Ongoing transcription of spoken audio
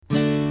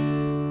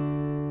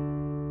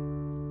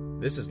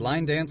This is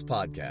Line Dance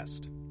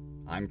Podcast.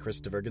 I'm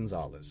Christopher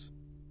Gonzalez.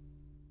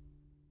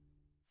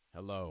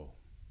 Hello,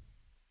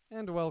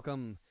 and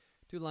welcome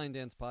to Line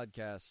Dance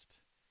Podcast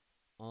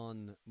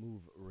on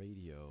Move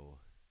Radio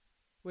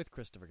with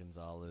Christopher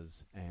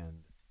Gonzalez,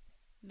 and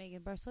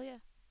Megan Barsulia.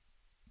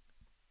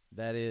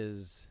 that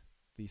is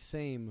the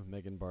same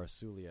Megan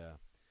Barsulia,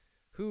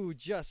 who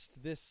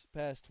just this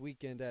past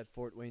weekend at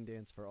Fort Wayne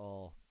Dance for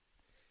All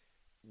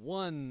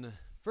won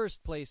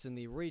first place in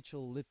the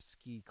Rachel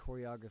Lipsky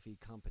choreography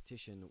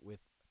competition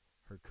with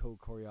her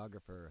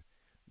co-choreographer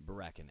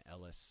Bracken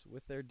Ellis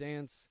with their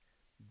dance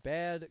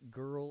Bad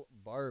Girl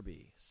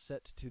Barbie,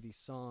 set to the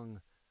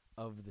song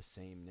of the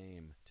same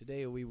name.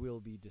 Today we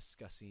will be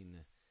discussing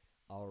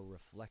our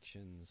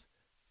reflections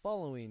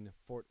following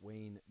Fort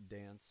Wayne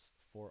Dance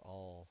for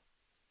All.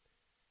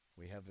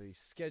 We have a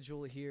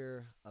schedule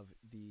here of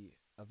the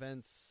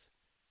events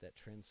that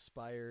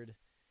transpired,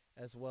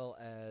 as well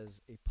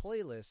as a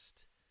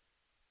playlist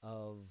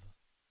of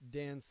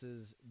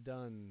dances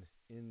done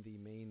in the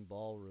main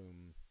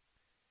ballroom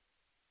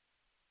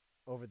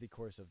over the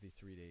course of the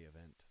 3-day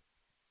event.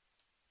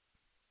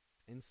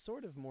 And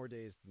sort of more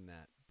days than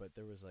that, but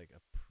there was like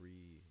a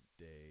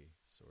pre-day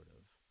sort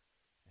of,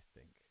 I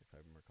think, if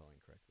I'm recalling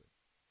correctly.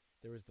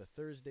 There was the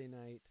Thursday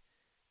night,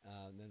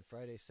 then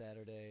Friday,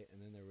 Saturday,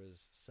 and then there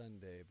was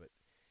Sunday, but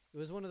it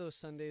was one of those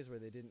Sundays where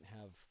they didn't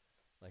have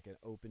like an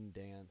open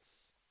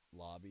dance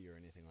lobby or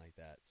anything like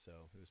that, so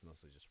it was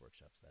mostly just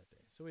workshops that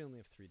day. So we only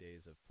have 3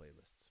 days of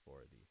playlists for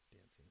the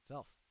dancing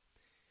itself.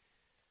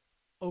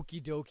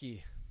 Okie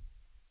dokie.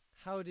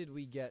 How did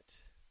we get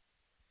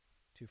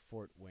to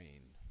Fort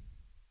Wayne?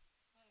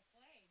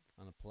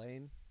 On a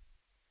plane?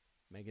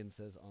 Megan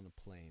says on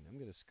a plane. I'm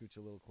going to scooch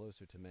a little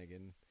closer to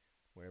Megan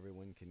where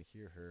everyone can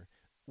hear her.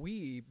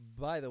 We,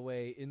 by the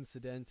way,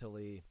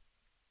 incidentally,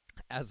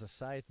 as a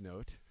side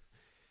note,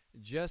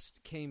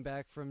 just came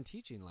back from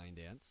teaching line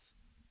dance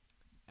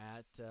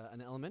at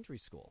an elementary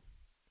school.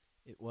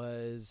 It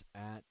was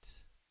at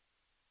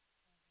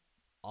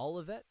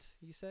Olivet,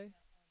 you say?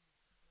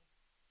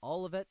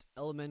 Olivet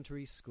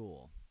Elementary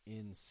School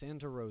in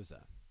Santa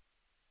Rosa.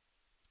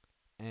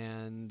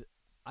 And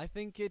I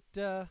think it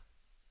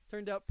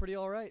turned out pretty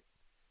all right.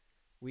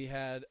 We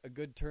had a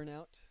good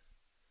turnout.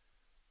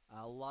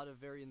 A lot of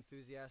very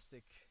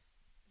enthusiastic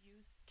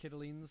Youth.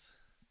 kiddlings.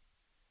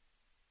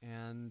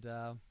 And,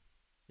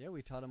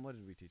 we taught them. What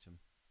did we teach them?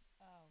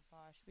 Oh,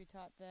 gosh. We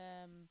taught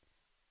them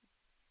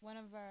one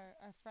of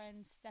our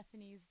friends,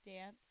 Stephanie's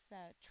dance,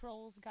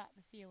 Trolls Got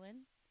the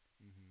Feelin'.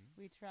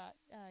 Mm-hmm. We taught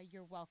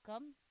You're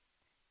Welcome.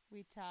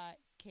 We taught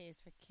K's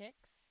for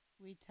Kicks.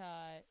 We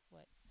taught,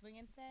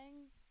 Swingin'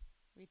 Thing.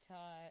 We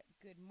taught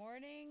Good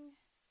Morning.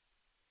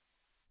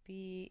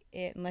 Be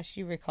it, unless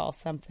you recall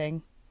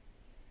something.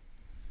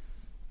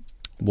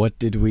 What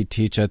did we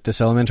teach at this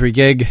elementary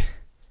gig?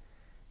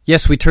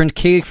 Yes, we turned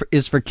K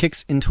is for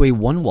Kicks into a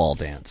one-wall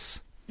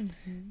dance.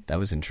 Mm-hmm. That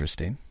was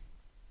interesting.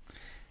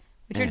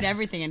 We turned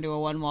everything into a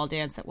one-wall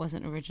dance that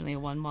wasn't originally a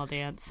one-wall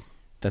dance.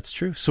 That's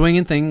true.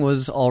 Swingin' Thing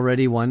was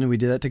already one, and we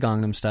did that to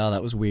Gangnam Style.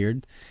 That was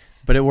weird.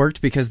 But it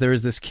worked because there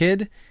was this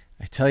kid.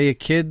 I tell you,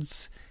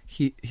 kids,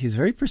 he's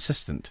very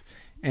persistent.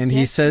 And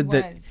he said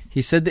that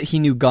he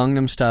knew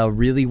Gangnam Style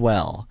really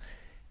well.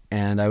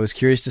 And I was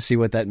curious to see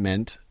what that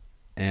meant.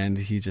 And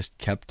he just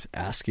kept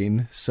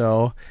asking.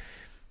 So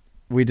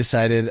we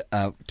decided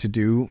to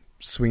do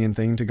Swingin'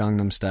 Thing to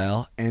Gangnam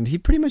Style. And he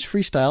pretty much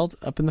freestyled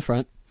up in the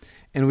front.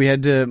 And we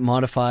had to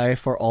modify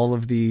for all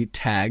of the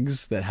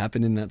tags that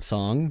happened in that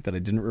song that I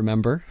didn't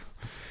remember,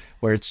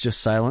 where it's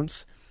just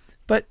silence.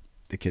 But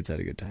the kids had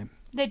a good time.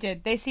 They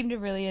did. They seemed to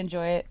really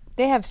enjoy it.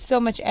 They have so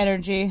much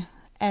energy.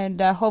 And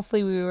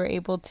hopefully we were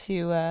able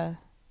to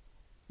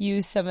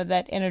use some of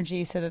that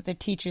energy so that the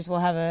teachers will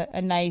have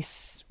a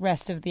nice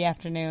rest of the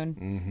afternoon.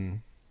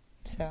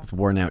 Mm-hmm. So. With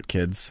worn out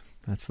kids.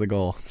 That's the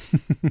goal.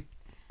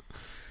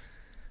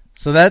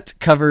 So that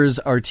covers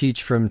our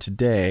teach from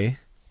today.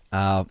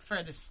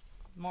 For this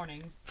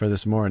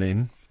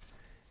morning.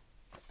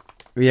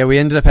 Yeah, we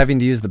ended up having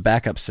to use the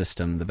backup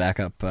system, the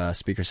backup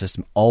speaker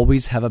system.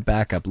 Always have a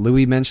backup.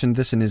 Louis mentioned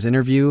this in his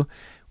interview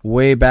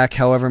way back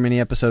however many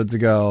episodes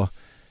ago.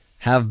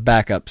 Have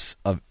backups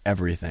of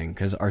everything,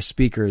 because our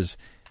speakers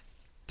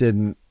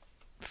didn't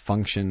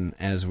function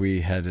as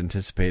we had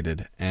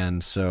anticipated,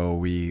 and so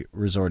we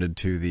resorted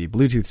to the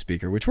Bluetooth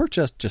speaker, which worked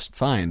just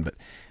fine, but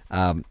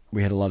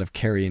we had a lot of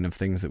carrying of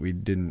things that we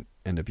didn't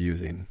end up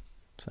using.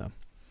 So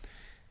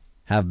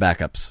have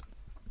backups.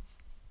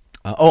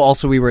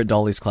 Also, we were at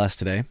Dolly's class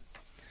today,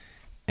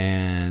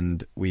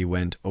 and we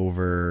went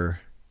over...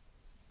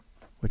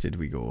 What did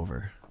we go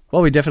over?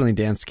 Well, we definitely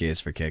danced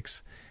K's for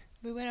Kicks.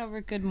 We went over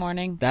Good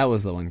Morning. That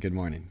was the one, Good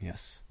Morning,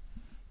 yes.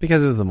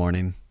 Because it was the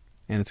morning,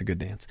 and it's a good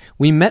dance.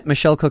 We met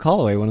Michelle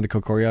Cook-Holloway, one of the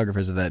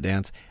co-choreographers of that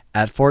dance,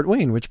 at Fort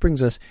Wayne, which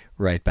brings us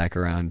right back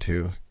around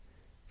to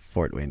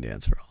Fort Wayne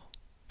Dance for All.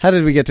 How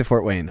did we get to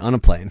Fort Wayne? On a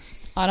plane.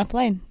 On a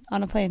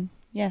plane,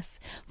 yes.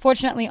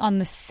 Fortunately, on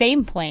the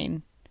same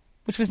plane,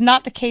 which was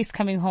not the case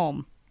coming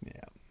home.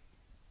 Yeah.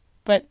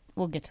 But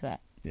we'll get to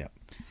that.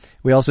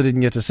 We also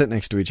didn't get to sit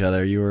next to each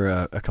other. You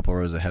were a couple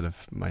rows ahead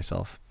of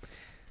myself.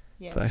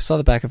 Yes. But I saw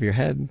the back of your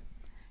head.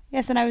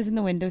 Yes, and I was in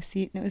the window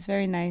seat, and it was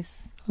very nice.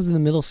 I was in the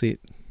middle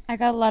seat. I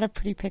got a lot of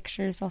pretty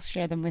pictures. I'll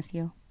share them with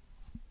you.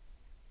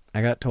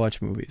 I got to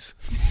watch movies.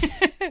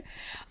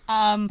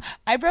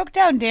 I broke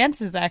down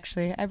dances,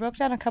 actually. I broke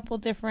down a couple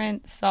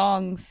different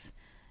songs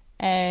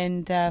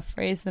and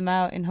phrased them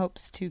out in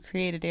hopes to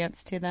create a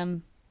dance to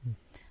them.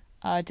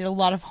 Did a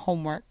lot of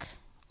homework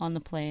on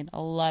the plane.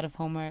 A lot of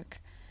homework.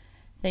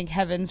 Thank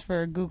heavens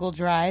for Google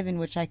Drive, in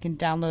which I can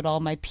download all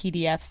my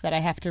PDFs that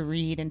I have to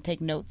read and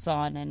take notes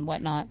on and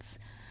whatnots.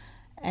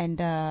 And,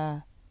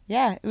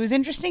 yeah, it was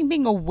interesting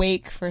being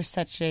awake for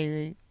such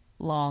a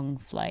long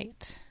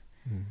flight.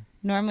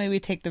 Normally we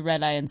take the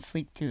red eye and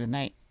sleep through the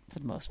night for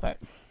the most part.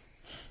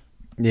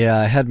 Yeah,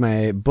 I had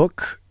my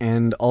book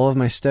and all of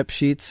my step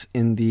sheets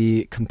in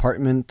the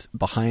compartment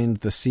behind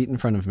the seat in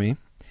front of me.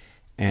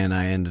 And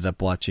I ended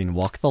up watching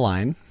Walk the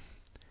Line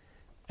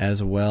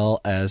as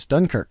well as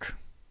Dunkirk.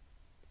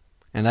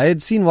 And I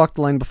had seen Walk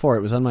the Line before.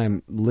 It was on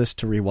my list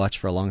to rewatch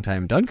for a long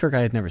time. Dunkirk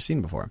I had never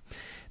seen before.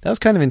 That was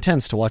kind of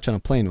intense to watch on a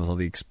plane with all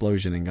the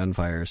explosion and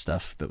gunfire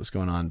stuff that was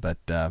going on. But,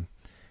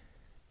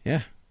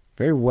 yeah,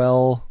 very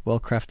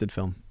well-crafted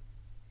film.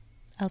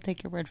 I'll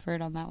take your word for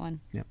it on that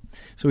one. Yeah.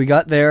 So we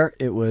got there.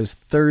 It was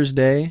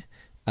Thursday.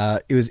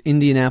 It was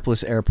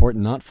Indianapolis Airport,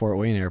 not Fort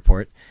Wayne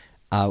Airport.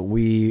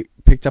 We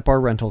picked up our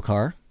rental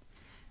car.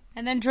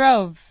 And then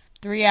drove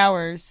 3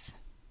 hours.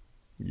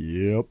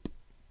 Yep.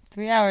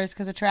 3 hours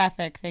because of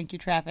traffic. Thank you,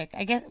 traffic.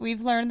 I guess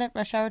we've learned that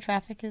rush hour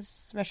traffic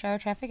is rush hour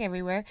traffic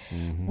everywhere.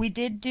 Mm-hmm. We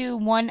did do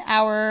 1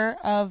 hour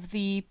of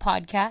the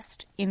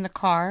podcast in the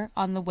car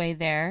on the way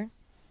there.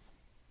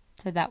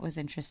 So that was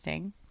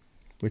interesting.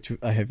 Which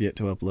I have yet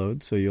to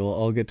upload, so you'll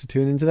all get to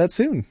tune into that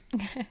soon.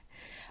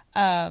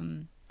 Yeah,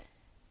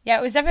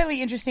 it was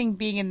definitely interesting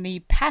being in the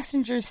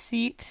passenger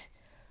seat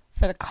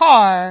for the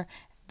car,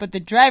 but the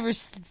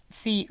driver's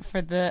seat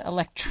for the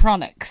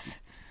electronics.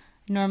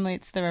 Normally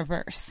it's the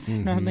reverse.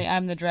 Mm-hmm. Normally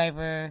I'm the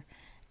driver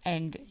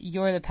and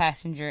you're the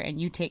passenger and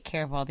you take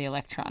care of all the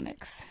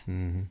electronics.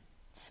 Mm-hmm.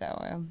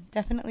 So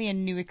definitely a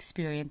new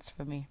experience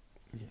for me.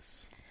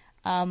 Yes.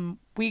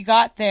 We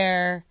got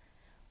there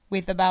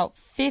with about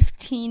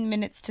 15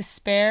 minutes to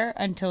spare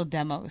until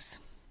demos.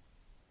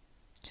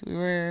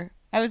 So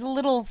I was a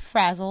little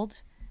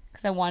frazzled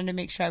because I wanted to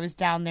make sure I was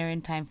down there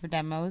in time for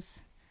demos.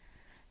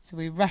 So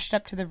we rushed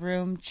up to the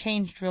room,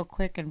 changed real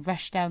quick, and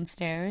rushed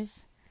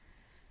downstairs.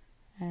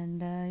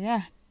 And,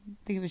 yeah, I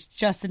think it was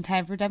just in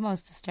time for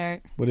demos to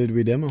start. What did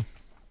we demo?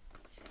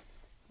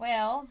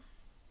 Well,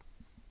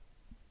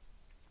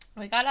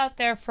 we got out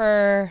there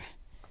for,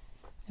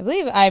 I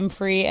believe, I'm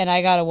Free and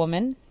I Got a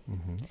Woman,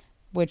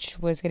 which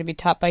was going to be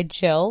taught by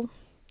Jill.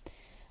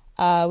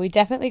 We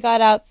definitely got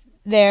out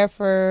there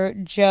for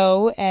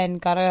Joe and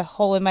Got a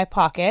Hole in My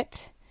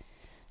Pocket.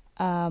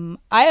 I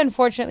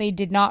unfortunately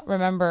did not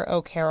remember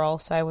Oh Carol,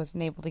 so I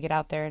wasn't able to get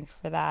out there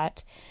for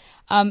that.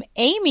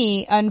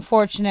 Amy,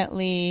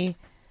 unfortunately,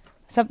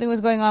 something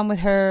was going on with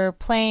her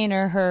plane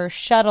or her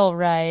shuttle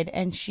ride,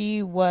 and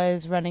she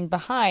was running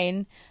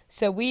behind.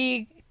 So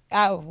I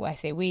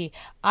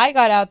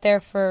got out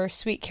there for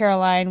Sweet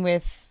Caroline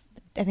with,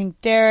 I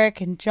think, Derek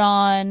and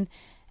John,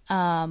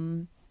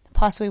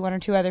 possibly one or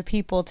two other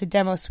people to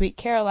demo Sweet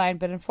Caroline,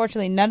 but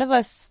unfortunately none of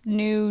us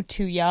knew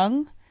Too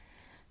Young,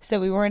 so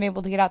we weren't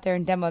able to get out there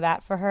and demo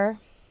that for her.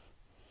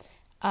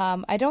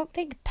 I don't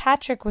think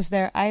Patrick was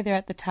there either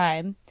at the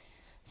time,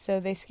 so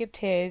they skipped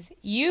his.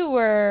 You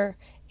were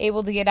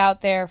able to get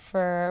out there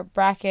for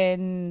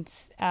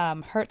Bracken's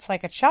Hurts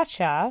Like a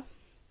Cha-Cha,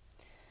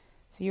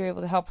 so you were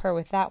able to help her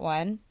with that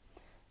one.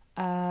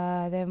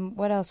 Then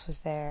what else was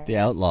there? The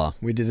Outlaw.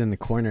 We did in the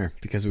corner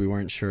because we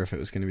weren't sure if it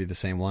was going to be the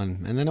same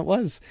one, and then it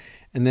was.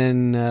 And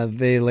then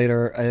they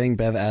later, I think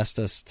Bev asked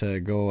us to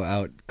go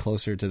out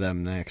closer to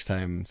them the next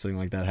time something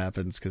like that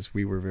happens because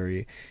we were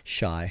very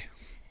shy.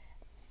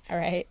 All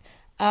right.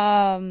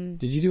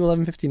 Did you do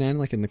 11:59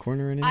 like in the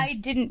corner or anything? I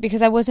didn't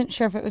because I wasn't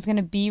sure if it was going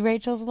to be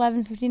Rachel's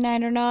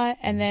 11:59 or not.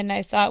 And then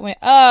I saw it and went,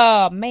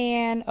 oh,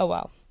 man. Oh,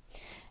 well.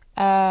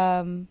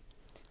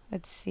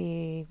 Let's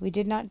see. We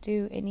did not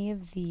do any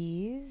of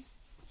these.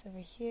 Over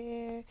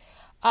here.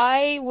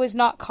 I was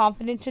not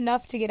confident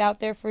enough to get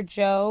out there for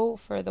Joe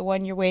for the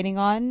one you're waiting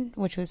on,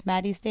 which was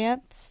Maddie's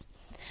dance.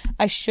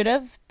 I should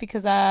have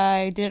because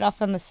I did it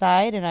off on the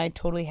side and I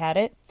totally had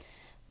it.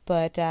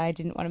 But I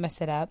didn't want to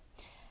mess it up.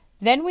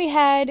 Then we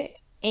had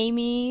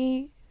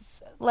Amy's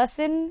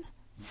lesson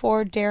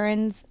for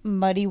Darren's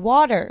Muddy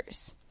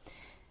Waters.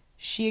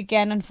 She,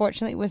 again,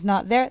 unfortunately was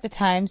not there at the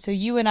time, so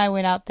you and I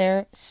went out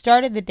there,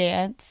 started the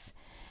dance,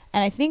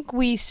 and I think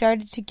we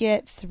started to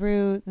get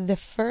through the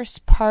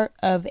first part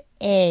of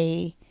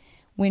A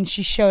when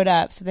she showed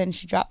up. So then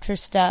she dropped her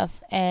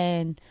stuff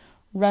and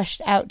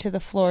rushed out to the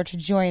floor to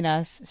join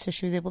us, so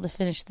she was able to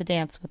finish the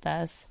dance with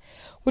us,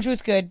 which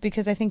was good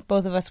because I think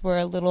both of us were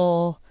a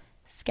little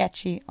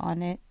sketchy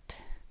on it.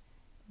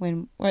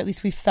 Or at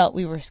least we felt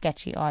we were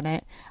sketchy on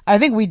it. I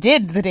think we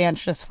did the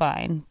dance just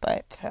fine,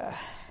 but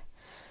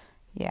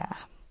yeah.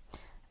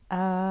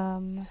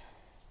 And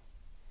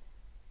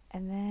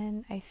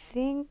then I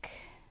think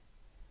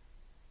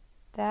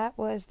that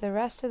was the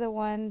rest of the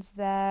ones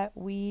that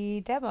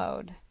we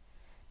demoed.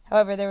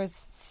 However, there was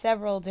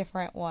several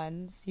different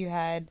ones. You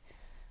had,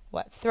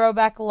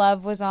 Throwback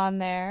Love was on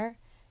there.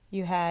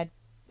 You had,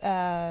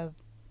 let's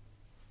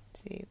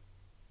see,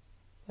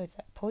 what's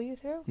that, Pull You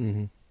Through?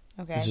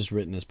 Mm-hmm. Okay. It's just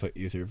written as Put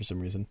You Through for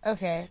some reason.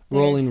 Okay.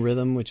 Rolling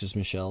Rhythm, which is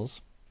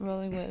Michelle's.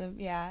 Rolling Rhythm,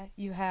 yeah.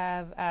 You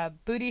have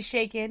Booty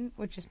Shakin',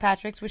 which is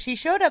Patrick's, which he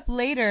showed up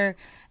later,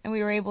 and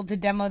we were able to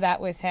demo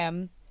that with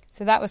him.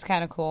 So that was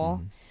kind of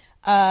cool.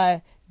 Mm-hmm.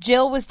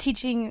 Jill was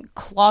teaching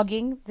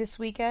clogging this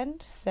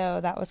weekend, so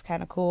that was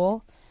kind of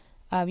cool.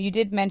 You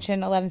did mention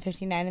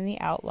 11:59 in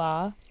the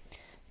Outlaw.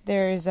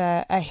 There's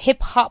a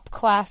hip-hop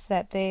class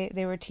that they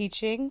were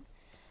teaching.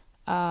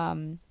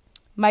 Michael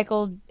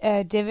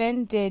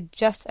Diven did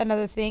Just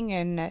Another Thing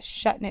and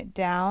Shutting It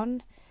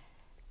Down.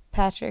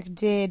 Patrick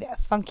did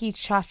Funky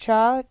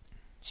Cha-Cha.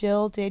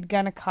 Jill did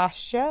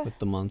Ganakasha. With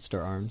the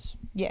monster arms.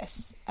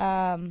 Yes.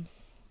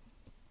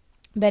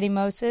 Betty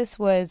Moses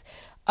was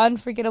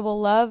Unforgettable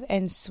Love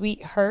and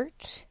Sweet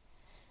Hurt.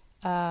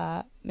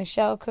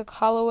 Michelle Cook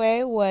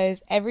Holloway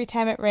was Every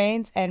Time It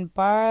Rains and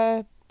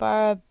Bear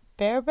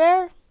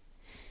Bear?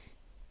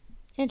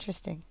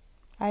 Interesting.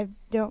 I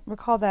don't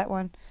recall that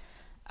one.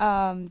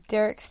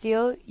 Derek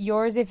Steele,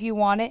 Yours If You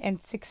Want It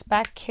and Six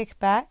Pack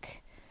Kickback.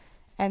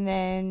 And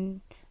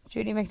then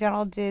Judy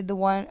McDonald did the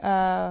one,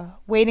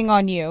 Waiting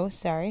on You,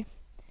 sorry.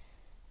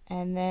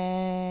 And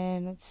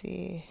then, let's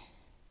see.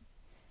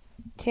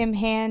 Tim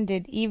Hand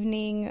did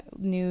Evening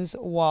News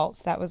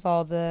Waltz. That was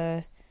all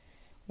the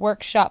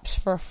workshops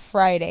for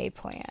Friday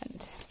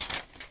planned.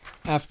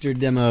 After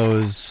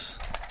demos,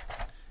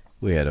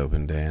 we had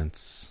open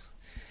dance.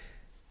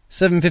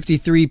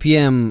 7:53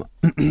 p.m.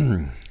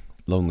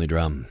 Lonely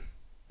Drum.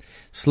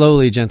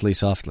 Slowly, gently,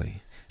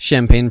 softly.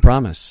 Champagne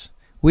Promise.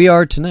 We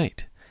Are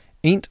Tonight.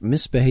 Ain't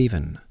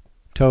Misbehavin'.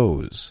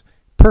 Toes.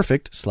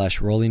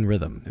 Perfect/Rolling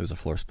Rhythm. It was a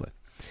floor split.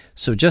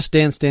 So Just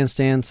Dance, Dance,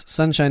 Dance.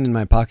 Sunshine in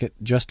My Pocket.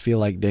 Just Feel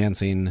Like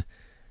Dancing.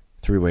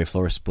 Three-way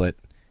floor split.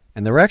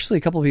 And there were actually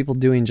a couple of people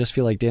doing Just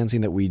Feel Like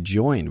Dancing that we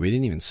joined. We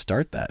didn't even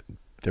start that.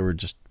 There were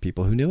just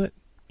people who knew it.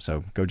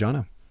 So go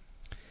Jono.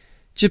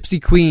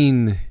 Gypsy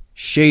Queen.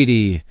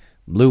 Shady.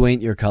 Blue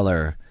Ain't Your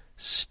Color.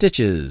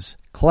 Stitches.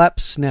 Clap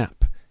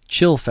Snap.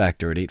 Chill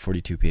Factor at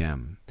 8:42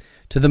 p.m.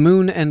 To the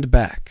Moon and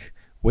Back.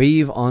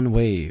 Wave on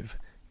Wave.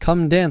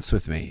 Come Dance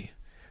With Me.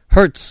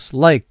 Hurts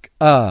Like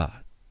a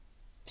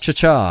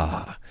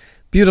Cha-Cha.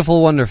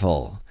 Beautiful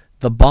Wonderful.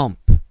 The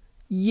Bump.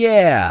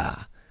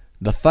 Yeah.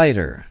 The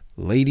Fighter.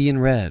 Lady in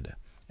Red.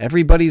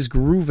 Everybody's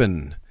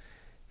Groovin'.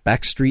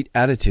 Backstreet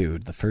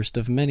Attitude, the first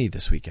of many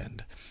this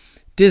weekend.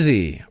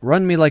 Dizzy.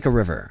 Run Me Like a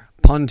River.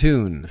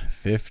 Pontoon.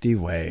 50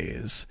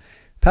 Ways.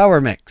 Power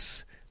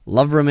Mix.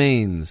 Love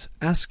Remains.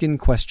 Askin'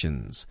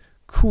 Questions.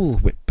 Cool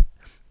Whip.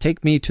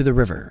 Take Me to the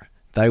River.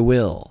 Thy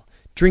Will.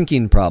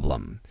 Drinking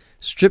Problem.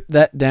 Strip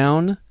That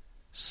Down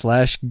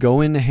 /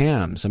 Goin'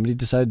 Ham. Somebody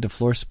decided to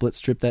floor split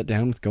Strip That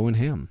Down with Goin'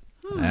 Ham.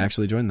 I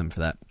actually joined them for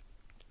that.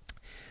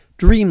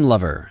 Dream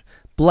Lover.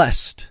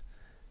 Blessed.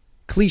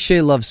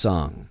 Cliche Love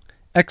Song.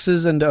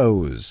 X's and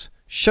O's.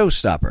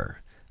 Showstopper.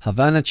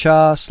 Havana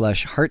Cha /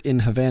 Heart in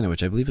Havana,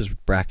 which I believe is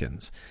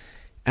Bracken's.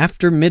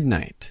 After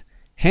Midnight.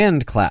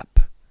 Hand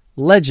Clap.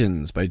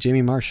 Legends by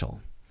Jamie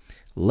Marshall.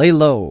 Lay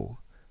Low.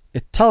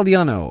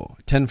 Italiano.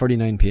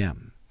 10:49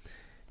 p.m.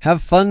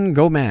 Have Fun,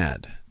 Go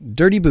Mad.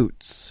 Dirty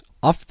Boots.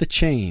 Off the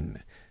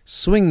Chain.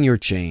 Swing Your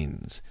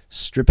Chains.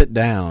 Strip It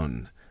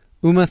Down.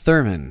 Uma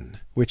Thurman,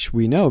 which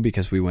we know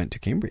because we went to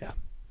Cambria.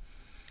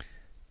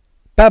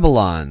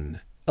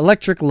 Babylon.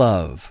 Electric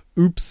Love.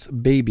 Oops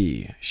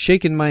Baby.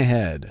 Shakin' My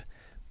Head.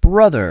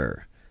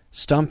 Brother.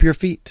 Stomp Your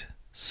Feet.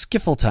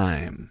 Skiffle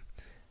Time.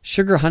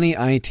 Sugar Honey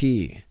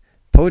IT.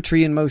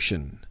 Poetry in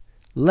Motion.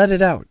 Let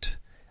It Out.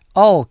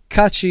 All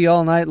Catchy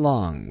All Night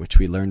Long, which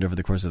we learned over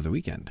the course of the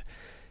weekend.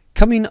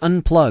 Coming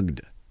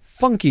Unplugged.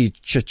 Funky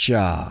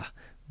Cha-Cha.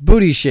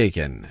 Booty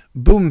Shakin'.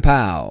 Boom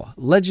Pow.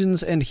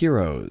 Legends and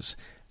Heroes.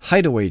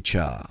 Hideaway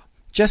Cha.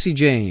 Jesse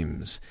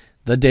James.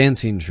 The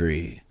Dancing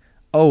Tree.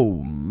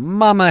 Oh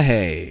Mama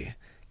Hey.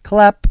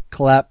 Clap,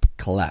 Clap,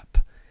 Clap.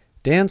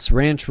 Dance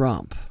Ranch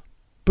Romp.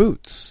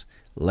 Boots.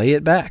 Lay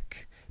It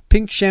Back.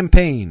 Pink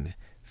Champagne.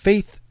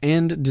 Faith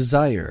and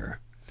Desire.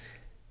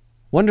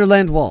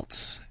 Wonderland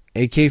Waltz.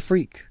 AK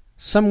Freak.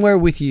 Somewhere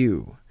With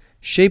You.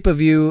 Shape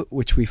of You,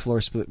 which we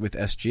floor split with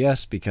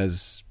SGS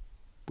because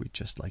we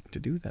just like to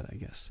do that, I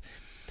guess.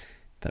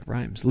 That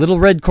rhymes. Little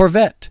Red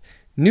Corvette.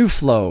 New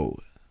Flow.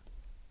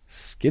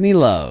 Skinny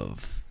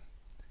Love.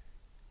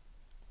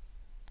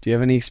 Do you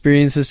have any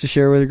experiences to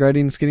share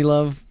regarding Skinny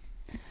Love?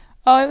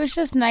 Oh, it was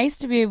just nice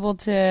to be able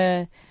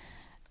to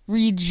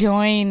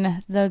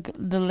rejoin the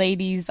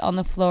ladies on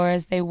the floor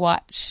as they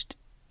watched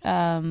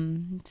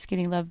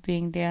Skinny Love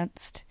being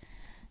danced.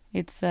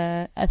 It's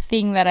a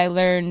thing that I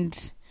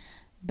learned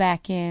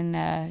back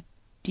in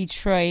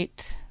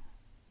Detroit,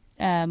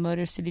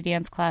 Motor City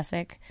Dance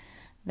Classic.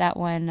 That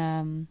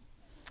one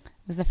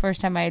was the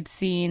first time I had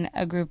seen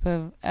a group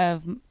of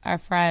our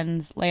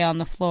friends lay on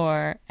the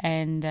floor,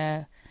 and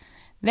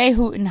they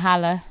hoot and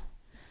holla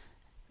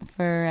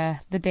for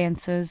the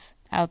dancers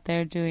out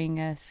there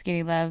doing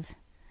Skinny Love.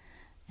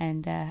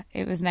 And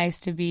it was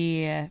nice to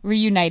be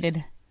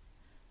reunited.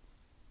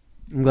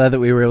 I'm glad that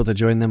we were able to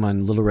join them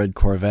on Little Red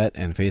Corvette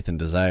and Faith and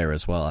Desire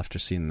as well after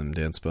seeing them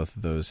dance both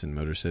of those in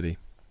Motor City.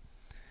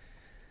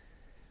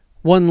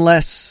 One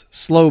less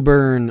slow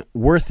burn,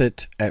 worth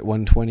it at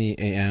 1:20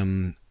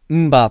 a.m.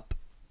 Mbop,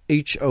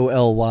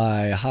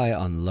 HOLY, high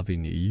on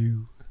loving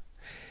you.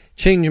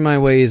 Change My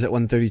Ways at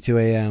 1:32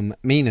 a.m.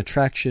 Main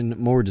attraction,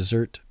 more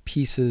dessert,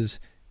 pieces,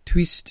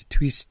 twist,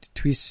 twist,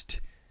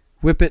 twist,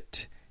 whip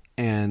it.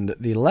 And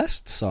the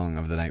last song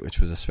of the night, which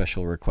was a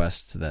special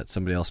request that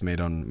somebody else made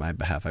on my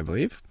behalf, I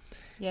believe.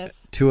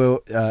 Yes. At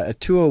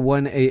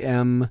 2:01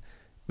 a.m.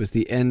 was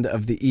the end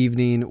of the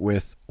evening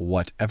with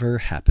Whatever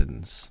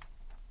Happens.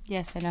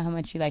 Yes, I know how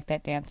much you like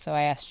that dance, so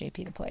I asked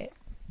JP to play it.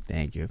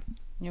 Thank you.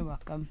 You're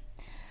welcome.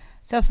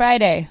 So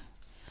Friday.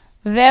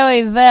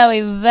 Very,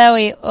 very,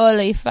 very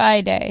early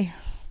Friday.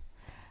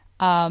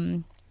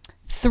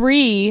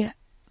 3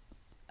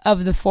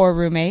 of the 4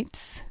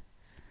 roommates,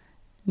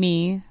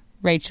 me,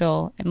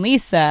 Rachel, and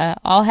Lisa,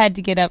 all had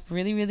to get up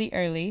really, really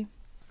early.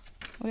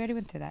 We already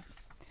went through that.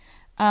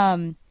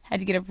 Had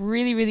to get up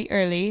really, really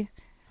early.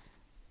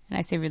 And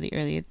I say really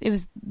early. It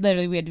was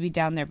literally, we had to be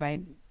down there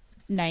by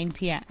 9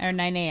 p.m. or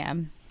 9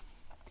 a.m.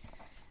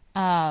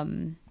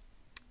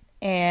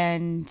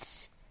 And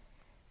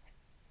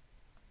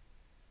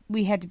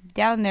we had to be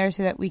down there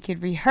so that we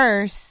could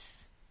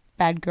rehearse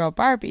Bad Girl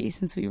Barbie,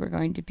 since we were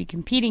going to be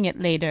competing it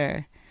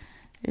later.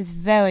 It's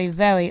very,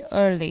 very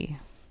early.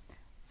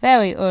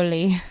 Very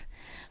early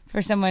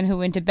for someone who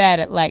went to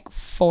bed at like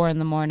 4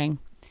 a.m.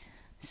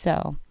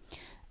 So,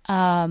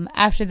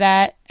 after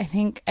that, I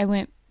think I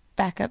went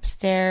back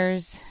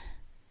upstairs,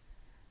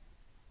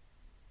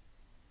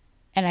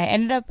 and I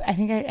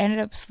ended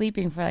up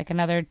sleeping for like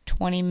another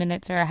 20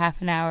 minutes or a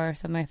half an hour or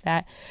something like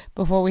that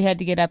before we had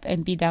to get up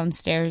and be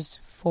downstairs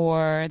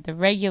for the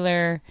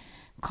regular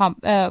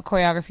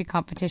choreography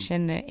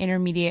competition, the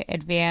intermediate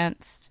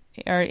advanced,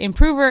 or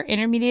improver,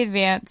 intermediate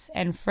advanced,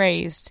 and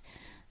phrased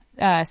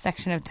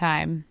section of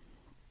time.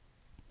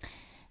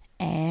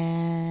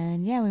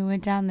 And yeah, we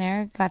went down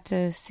there, got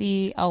to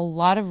see a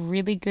lot of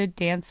really good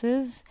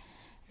dances,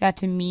 got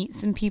to meet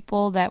some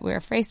people that we're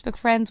Facebook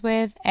friends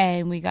with,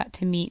 and we got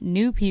to meet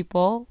new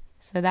people,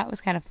 so that was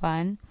kind of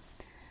fun.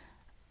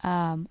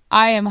 I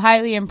am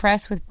highly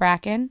impressed with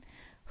Bracken,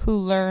 who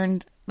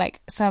learned like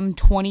some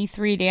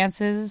 23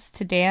 dances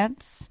to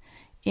dance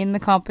in the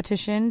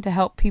competition to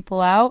help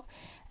people out.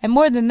 And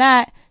more than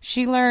that,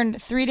 she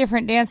learned 3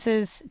 different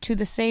dances to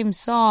the same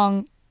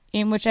song,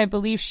 in which I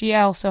believe she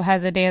also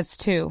has a dance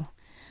too.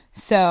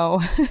 So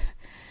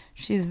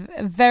she's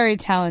a very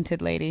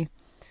talented lady.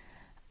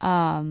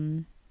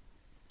 And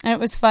it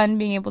was fun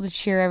being able to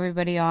cheer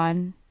everybody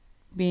on.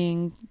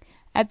 Being,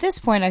 at this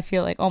point, I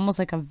feel like almost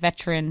like a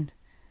veteran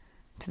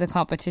to the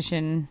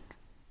competition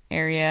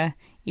area.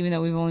 Even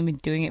though we've only been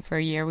doing it for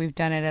a year, we've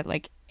done it at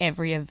like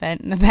every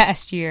event in the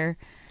past year.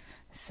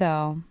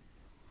 So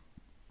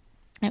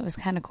it was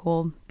kind of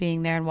cool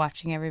being there and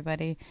watching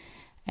everybody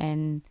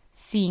and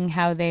seeing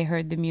how they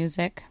heard the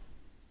music.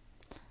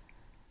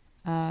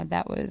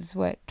 That was,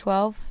 what,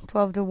 12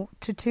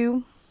 to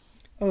 2?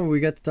 Oh, we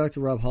got to talk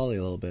to Rob Hawley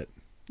a little bit.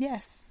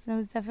 Yes, it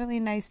was definitely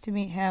nice to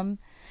meet him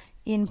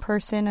in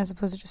person as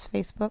opposed to just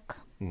Facebook.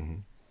 Mm-hmm.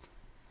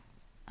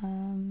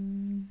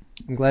 I'm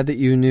glad that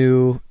you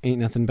knew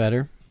Ain't Nothing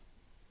Better.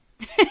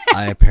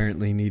 I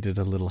apparently needed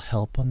a little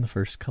help on the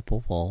first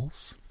couple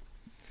walls.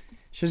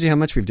 Shows you how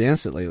much we've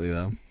danced it lately,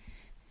 though.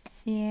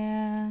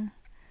 Yeah.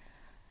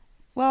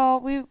 Well,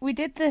 we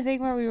did the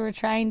thing where we were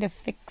trying to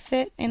fix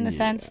it in the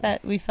sense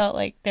that we felt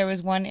like there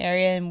was one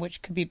area in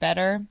which could be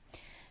better,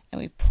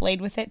 and we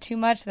played with it too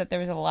much that there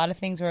was a lot of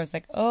things where I was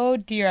like, oh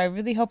dear, I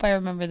really hope I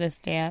remember this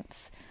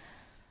dance.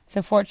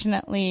 So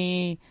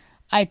fortunately,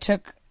 I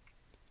took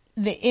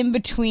the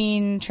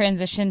in-between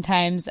transition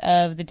times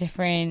of the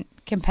different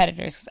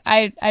competitors.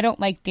 I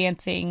don't like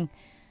dancing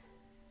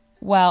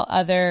while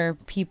other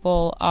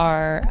people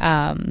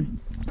are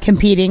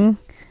competing.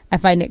 I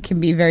find it can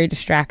be very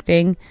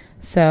distracting.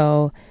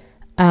 So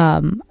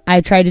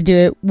I tried to do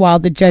it while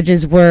the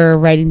judges were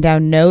writing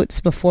down notes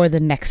before the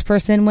next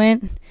person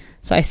went.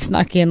 So I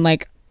snuck in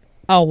like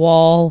a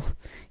wall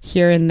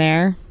here and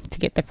there to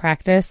get the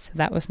practice.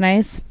 That was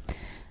nice.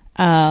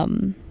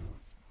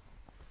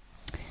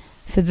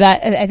 So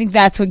that, I think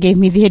that's what gave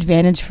me the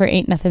advantage for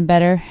Ain't Nothing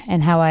Better,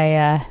 and how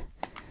I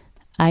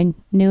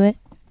knew it.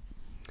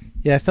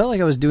 Yeah, I felt like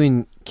I was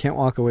doing Can't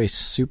Walk Away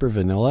super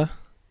vanilla,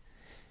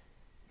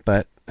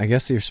 but I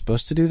guess you're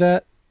supposed to do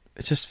that.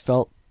 It just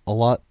felt a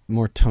lot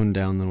more toned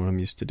down than what I'm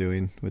used to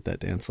doing with that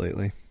dance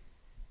lately.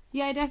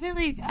 Yeah, I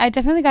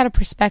definitely got a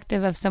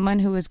perspective of someone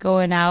who was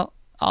going out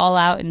all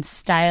out and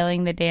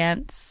styling the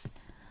dance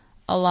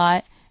a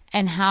lot,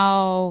 and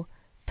how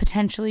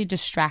potentially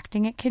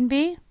distracting it can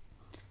be.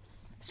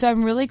 So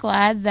I'm really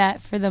glad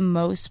that for the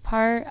most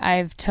part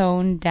I've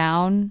toned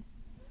down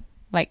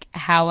like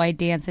how I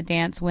dance a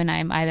dance when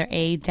I'm either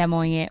A,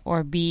 demoing it,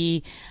 or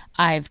B,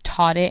 I've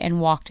taught it and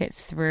walked it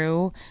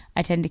through.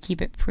 I tend to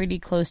keep it pretty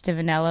close to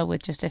vanilla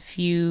with just a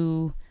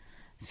few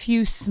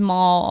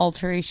small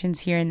alterations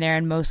here and there,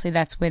 and mostly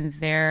that's when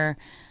they're,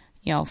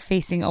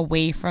 facing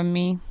away from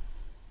me.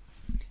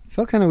 It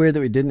felt kind of weird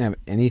that we didn't have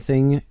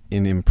anything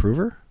in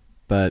Improver,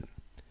 but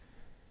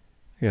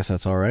I guess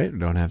that's all right. We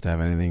don't have to have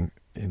anything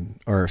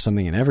or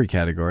something in every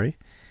category.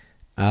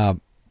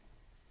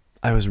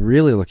 I was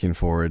really looking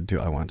forward to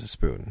I Want to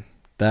Spoon.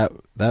 That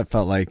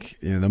felt like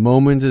the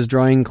moment is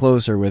drawing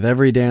closer with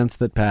every dance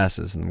that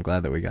passes, and I'm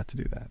glad that we got to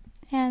do that.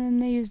 Yeah, and then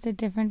they used a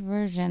different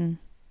version,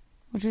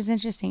 which was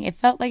interesting. It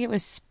felt like it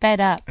was sped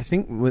up. I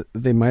think what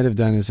they might have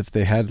done is if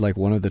they had like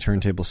one of the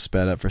turntables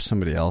sped up for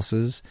somebody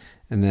else's,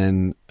 and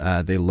then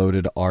they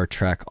loaded our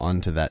track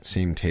onto that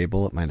same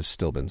table, it might have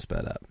still been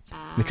sped up.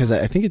 Because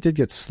I think it did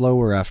get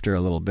slower after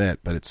a little bit,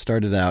 but it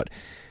started out,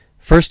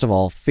 first of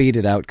all,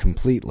 faded out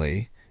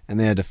completely, and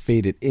they had to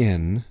fade it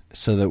in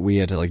so that we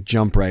had to like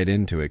jump right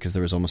into it because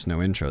there was almost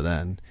no intro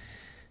then.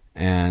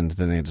 And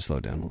then they had to slow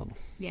down a little.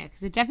 Yeah,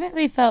 because it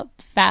definitely felt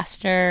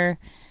faster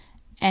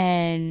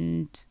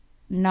and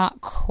not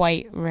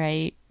quite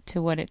right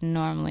to what it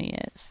normally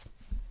is.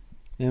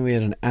 And we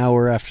had an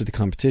hour after the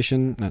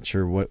competition. Not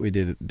sure what we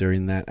did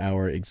during that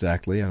hour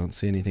exactly. I don't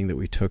see anything that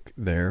we took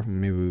there.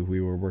 Maybe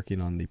we were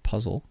working on the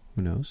puzzle.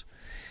 Who knows?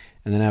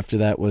 And then after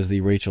that was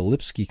the Rachel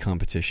Lipsky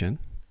competition.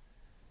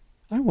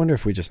 I wonder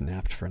if we just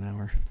napped for an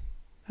hour.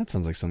 That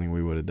sounds like something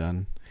we would have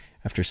done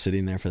after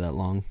sitting there for that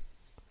long.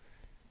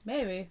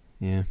 Maybe.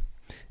 Yeah.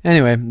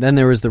 Anyway, then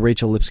there was the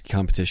Rachel Lipsky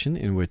competition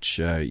in which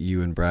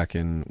you and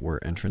Bracken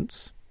were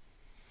entrants.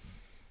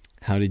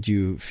 How did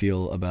you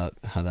feel about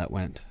how that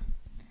went?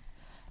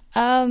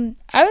 I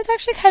was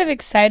actually kind of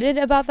excited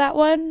about that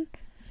one,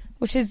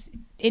 which is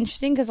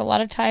interesting because a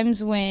lot of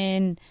times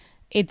when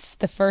it's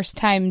the first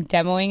time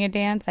demoing a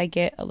dance, I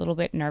get a little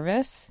bit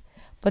nervous.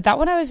 But that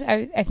one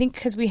I think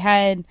because we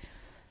had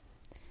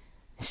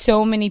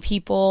so many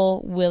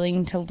people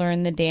willing to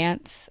learn the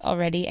dance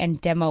already and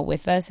demo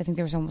with us. I think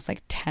there was almost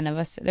like 10 of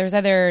us. There was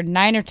either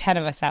 9 or 10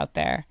 of us out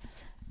there.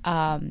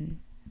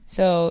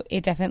 So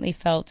it definitely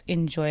felt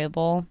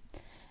enjoyable.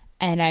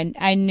 And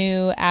I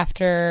knew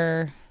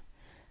after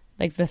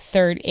like the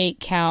third 8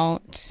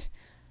 count,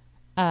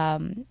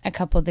 a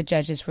couple of the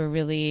judges were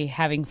really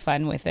having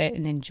fun with it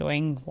and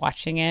enjoying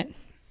watching it.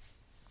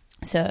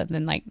 So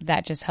then like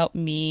that just helped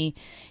me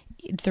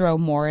throw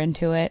more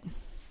into it,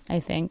 I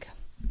think.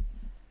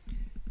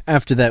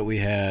 After that we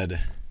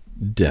had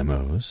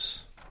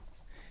demos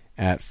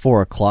at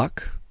 4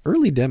 o'clock,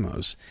 early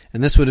demos.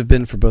 And this would have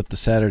been for both the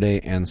Saturday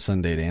and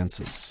Sunday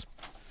dances.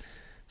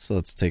 So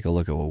let's take a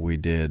look at what we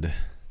did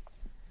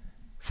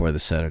for the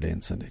Saturday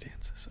and Sunday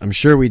dances. I'm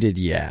sure we did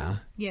Yeah.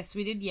 Yes,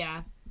 we did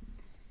Yeah.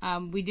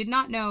 We did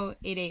not know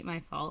It Ain't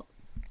My Fault.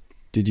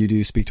 Did you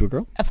do Speak to a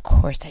Girl? Of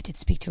course I did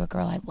Speak to a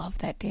Girl. I love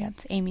that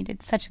dance. Amy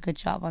did such a good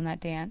job on that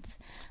dance.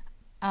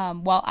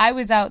 While I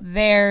was out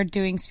there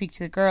doing Speak to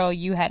the Girl,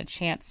 you had a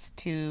chance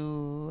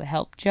to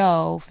help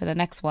Joe for the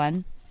next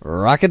one.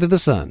 Rocket to the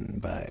Sun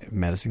by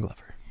Madison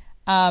Glover.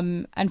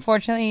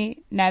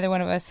 Unfortunately, neither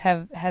one of us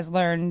has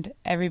learned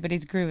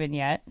Everybody's Groovin'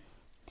 yet.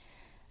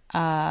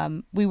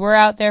 We were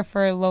out there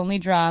for Lonely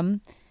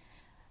Drum.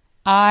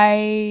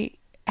 I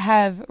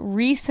have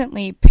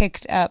recently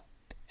picked up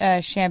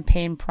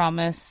Champagne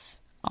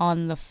Promise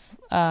on the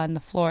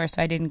floor,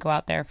 so I didn't go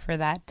out there for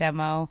that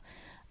demo.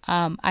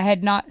 I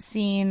had not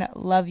seen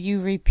Love You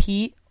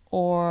Repeat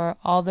or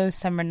All Those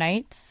Summer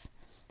Nights,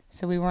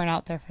 so we weren't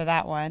out there for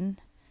that one.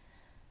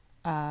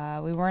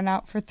 We weren't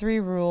out for 3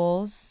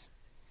 Rules.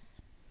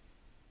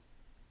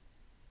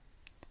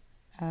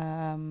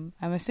 I'm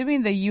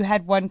assuming that you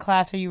had one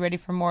class, Are You Ready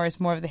for More, is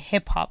more of the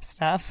hip-hop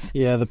stuff.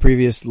 Yeah, the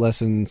previous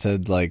lesson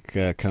said, like,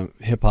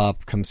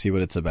 hip-hop, come see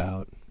what it's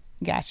about.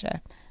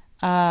 Gotcha.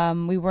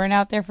 We weren't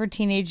out there for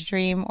Teenage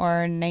Dream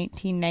or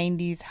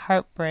 1990s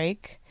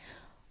Heartbreak,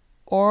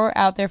 or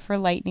out there for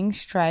Lightning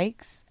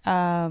Strikes.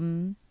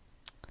 Fine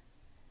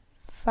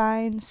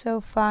So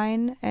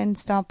Fine and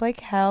Stomp Like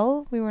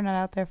Hell, we were not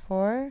out there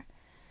for.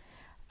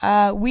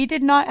 We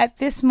did not, at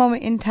this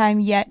moment in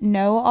time, yet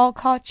know All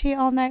Caught You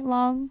All Night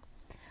Long,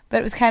 but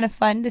it was kind of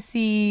fun to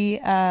see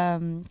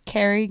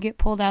Carrie get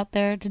pulled out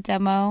there to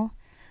demo.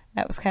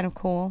 That was kind of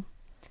cool.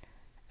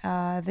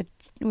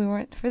 We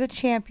weren't for the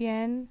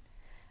Champion.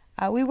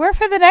 We were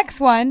for the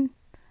next one,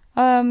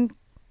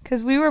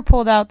 because we were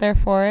pulled out there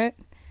for it.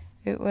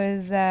 It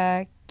was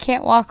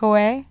Can't Walk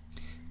Away.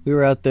 We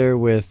were out there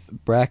with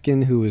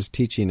Bracken, who was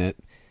teaching it,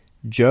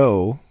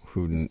 Joe,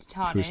 who's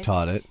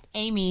taught it,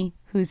 Amy,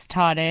 who's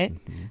taught it.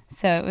 Mm-hmm.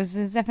 So it was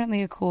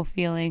definitely a cool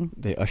feeling.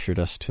 They ushered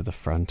us to the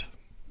front.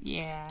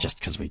 Yeah. Just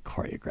because we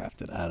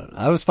choreographed it. I don't know.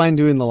 I was fine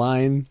doing the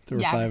line. There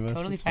were 5 of us. Yeah,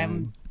 totally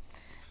fine.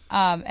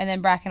 And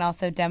then Bracken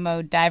also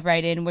demoed Dive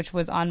Right In, which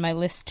was on my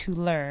list to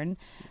learn,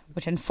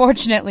 which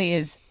unfortunately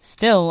is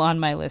still on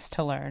my list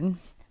to learn,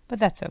 but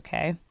that's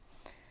okay.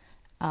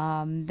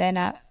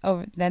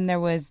 Then there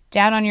was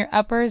Down on Your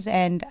Uppers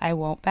and I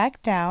Won't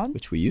Back Down.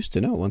 Which we used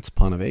to know, Once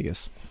Upon a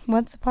Vegas.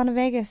 Once Upon a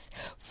Vegas.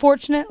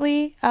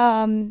 Fortunately,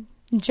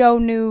 Joe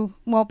knew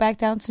Won't Back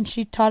Down since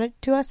she taught it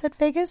to us at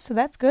Vegas, so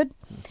that's good.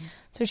 Mm-hmm.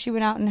 So she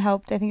went out and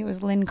helped. I think it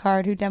was Lynn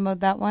Card who demoed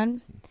that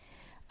one.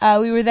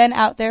 We were then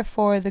out there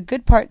for The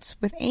Good Parts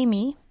with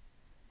Amy.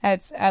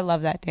 I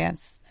love that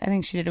dance. I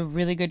think she did a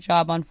really good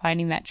job on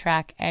finding that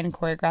track and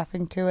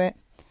choreographing to it.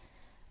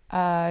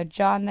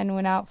 John then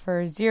went out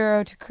for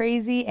Zero to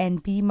Crazy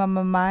and Be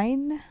Mama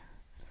Mine.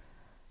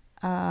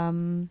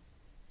 Don't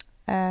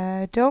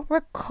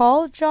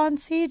recall John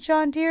C,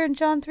 John Deere, and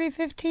John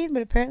 315,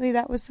 but apparently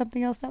that was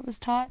something else that was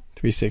taught.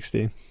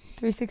 316.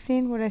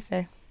 316? What did I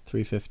say?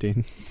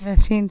 315.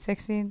 15,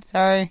 16.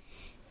 Sorry.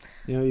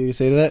 You know what you can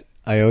say to that?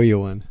 I owe you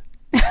one.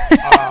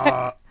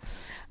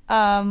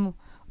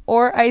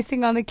 Or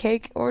icing on the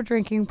cake or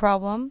drinking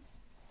problem.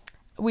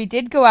 We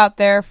did go out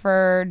there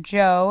for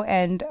Joe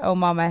and Oh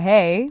Mama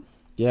Hey.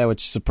 Yeah,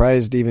 which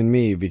surprised even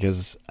me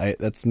because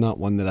that's not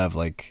one that I've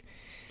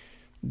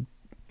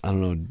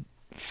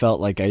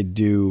felt like I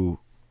do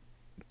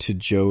to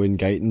Joe and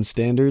Guyton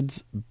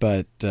standards,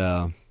 but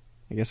I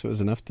guess it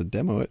was enough to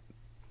demo it.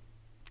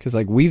 Because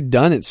we've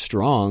done it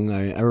strong.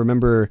 I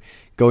remember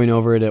going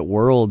over it at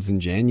Worlds in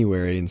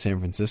January in San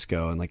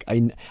Francisco,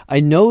 and I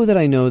know that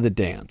I know the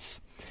dance,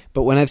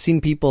 but when I've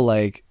seen people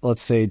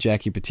let's say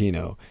Jackie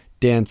Patino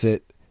dance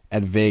it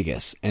at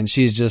Vegas, and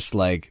she's just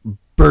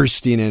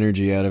bursting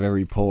energy out of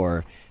every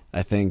pore,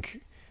 I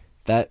think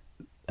that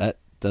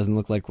doesn't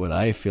look like what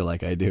I feel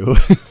like I do.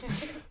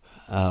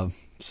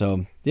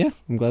 So yeah,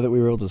 I'm glad that we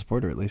were able to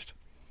support her at least.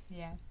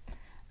 Yeah.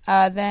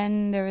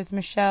 Then there was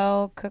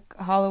Michelle Cook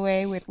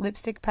Holloway with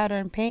Lipstick, Powder,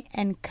 and Paint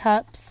and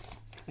Cups.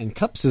 And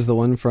Cups is the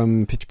one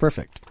from Pitch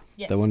Perfect.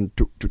 Yes. The one.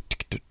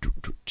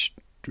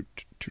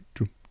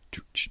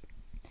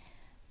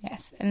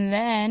 Yes, and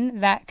then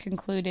that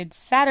concluded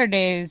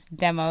Saturday's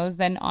demos.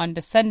 Then on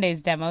to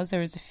Sunday's demos. There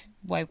was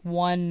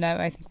one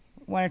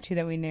or two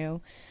that we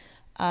knew.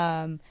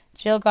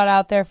 Jill got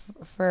out there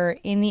for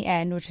In the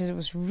End, which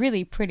was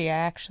really pretty. I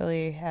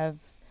actually have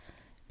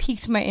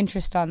piqued my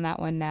interest on that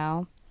one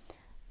now.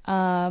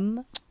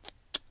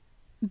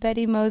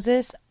 Betty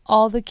Moses,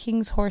 All the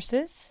King's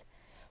Horses.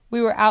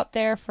 We were out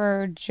there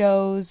for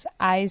Joe's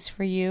Eyes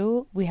for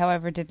You. We,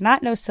 however, did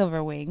not know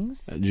Silver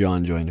Wings.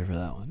 John joined her for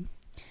that one.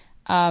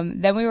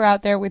 Then we were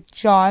out there with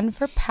John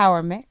for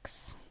Power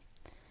Mix.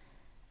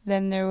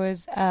 Then there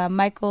was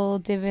Michael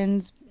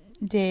Divins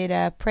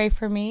did Pray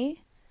For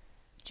Me.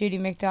 Judy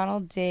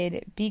McDonald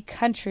did Be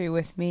Country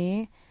With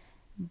Me.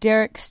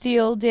 Derek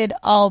Steele did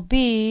I'll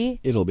Be.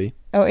 It'll Be.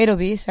 Oh, It'll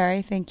Be.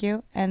 Sorry. Thank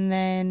you. And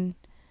then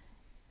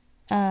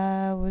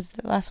was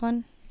the last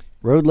one?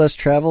 Road Less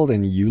Traveled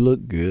and You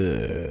Look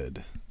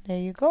Good. There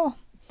you go.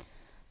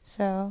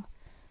 So,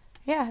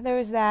 yeah, there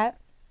was that.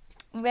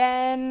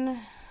 Then,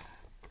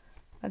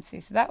 let's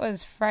see. So that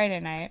was Friday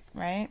night,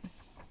 right?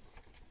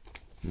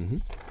 Mm-hmm.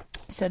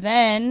 So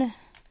then,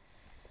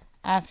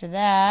 after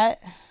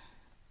that,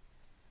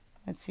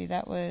 let's see,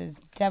 that was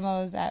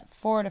demos at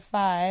 4 to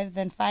 5.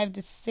 Then 5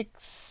 to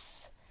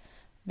 6,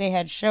 they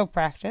had show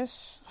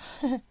practice.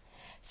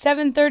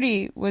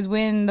 7:30 was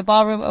when the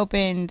ballroom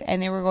opened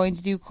and they were going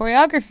to do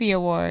choreography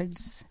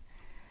awards.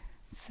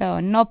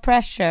 So no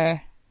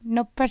pressure.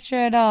 No pressure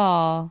at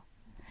all.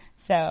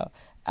 So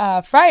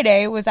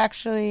Friday was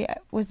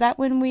that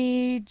when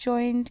we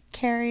joined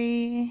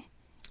Carrie?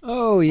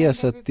 Oh,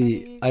 yes, at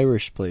the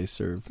Irish place.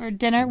 For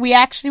dinner. We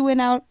actually went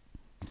out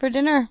for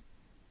dinner.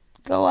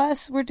 Go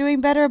us. We're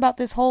doing better about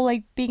this whole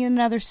being in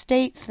another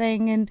state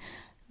thing and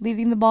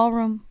leaving the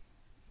ballroom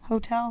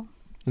hotel.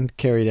 And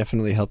Carrie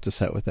definitely helped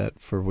us out with that,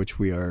 for which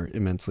we are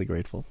immensely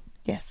grateful.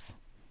 Yes.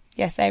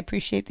 Yes, I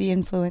appreciate the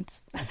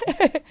influence.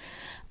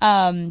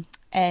 And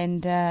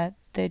the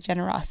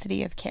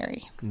generosity of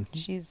Carrie. Mm-hmm.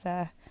 She's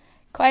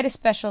quite a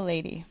special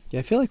lady.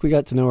 Yeah, I feel like we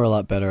got to know her a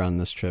lot better on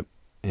this trip,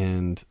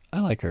 and I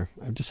like her.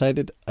 I've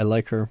decided I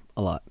like her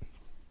a lot.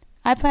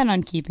 I plan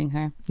on keeping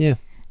her. Yeah.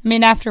 I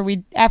mean,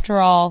 after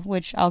all,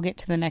 which I'll get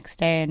to the next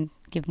day and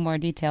give more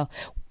detail,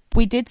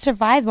 we did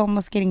survive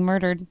almost getting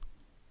murdered.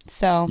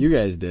 So you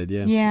guys did,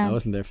 yeah. Yeah. I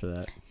wasn't there for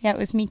that. Yeah, it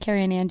was me,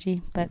 Carrie, and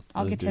Angie, but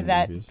I'll get to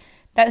that. Interviews.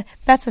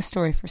 That's a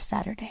story for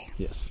Saturday.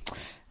 Yes.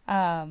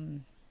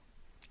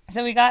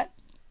 So we got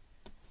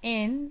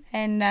in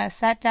and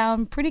sat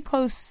down pretty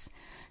close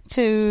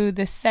to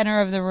the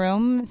center of the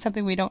room,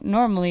 something we don't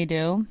normally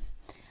do,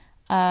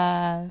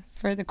 for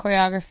the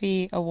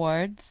choreography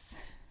awards.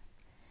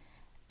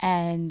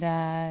 And,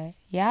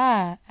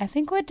 yeah, I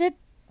think we did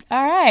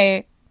all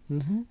right.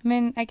 Mm-hmm. I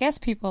mean, I guess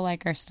people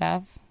like our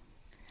stuff.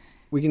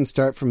 We can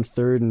start from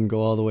third and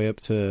go all the way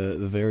up to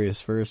the various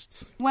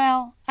firsts.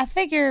 Well, I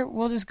figure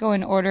we'll just go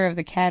in order of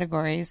the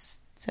categories.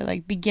 So,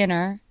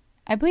 beginner.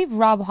 I believe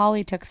Rob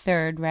Hawley took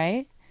third,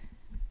 right?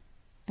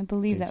 I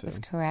believe that was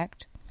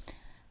correct.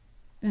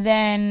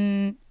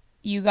 Then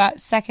you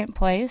got second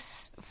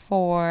place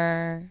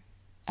for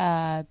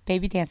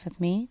Baby Dance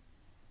With Me.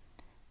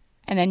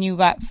 And then you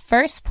got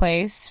first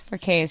place for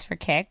K is for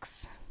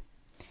Kicks.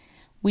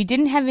 We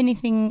didn't have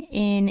anything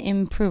in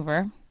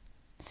Improver,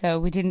 so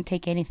we didn't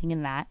take anything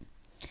in that.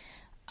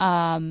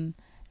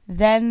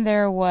 Then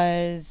there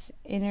was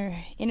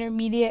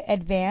Intermediate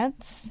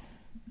Advance,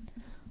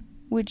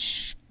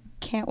 which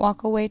Can't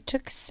Walk Away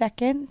took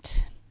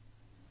second.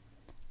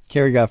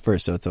 Carrie got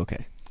first, so it's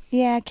okay.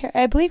 Yeah,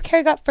 I believe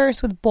Carrie got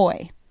first with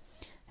Boy.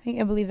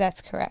 I believe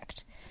that's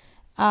correct.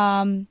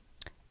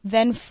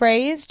 Then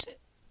Phrased,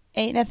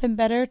 Ain't Nothing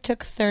Better,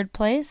 took third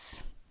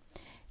place.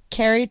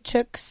 Carrie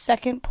took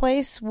second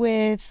place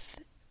with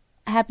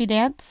Happy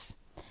Dance.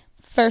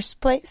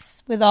 First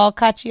place with All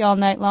Kachi All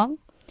Night Long.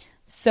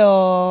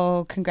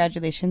 So,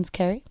 congratulations,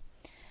 Carrie.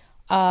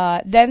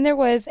 Then there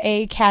was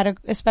a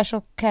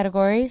special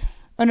category.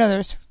 Oh, no,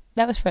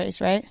 that was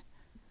Phrased, right?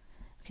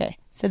 Okay.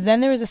 So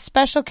then there was a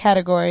special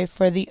category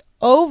for the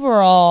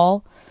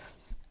overall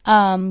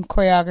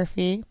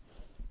choreography,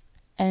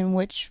 in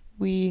which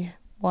we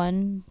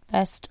won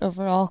Best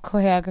Overall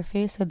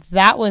Choreography. So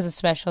that was a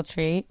special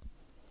treat.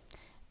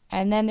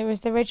 And then there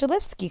was the Rachel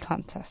Lipsky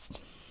contest.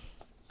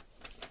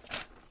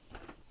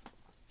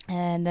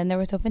 And then there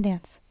was Open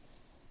Dance.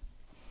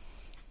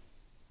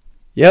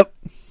 Yep.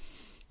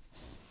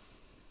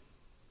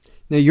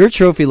 Now, your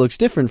trophy looks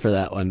different for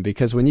that one,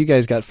 because when you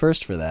guys got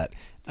first for that,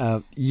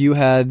 you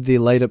had the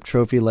light-up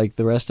trophy like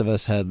the rest of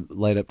us had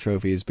light-up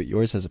trophies, but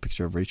yours has a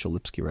picture of Rachel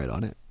Lipsky right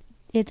on it.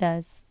 It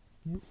does.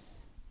 Yep.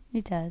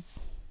 It does.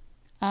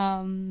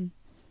 And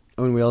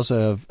we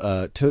also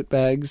have tote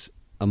bags,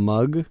 a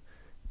mug,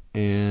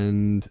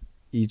 and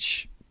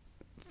each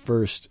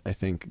first, I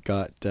think,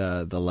 got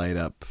the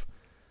light-up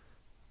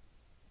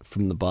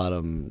from the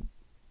bottom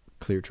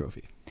clear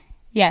trophy.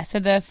 Yeah, so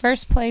the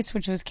first place,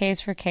 which was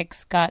K's for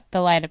Kicks, got the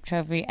light-up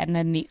trophy, and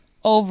then the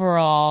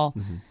overall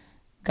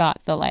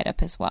got the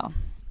light-up as well.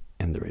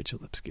 And the Rachel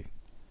Lipsky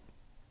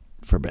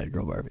for Bad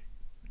Girl Barbie.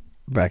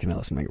 Bracken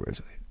Ellis and Megan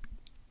Rosalie.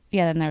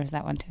 Yeah, then there was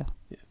that one, too.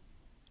 Yeah.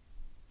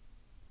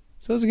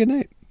 So it was a good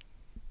night.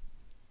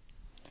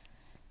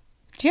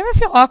 Do you ever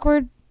feel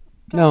awkward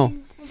No.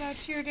 about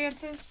cheer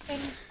dances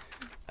and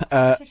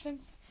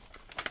competitions?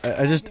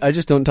 I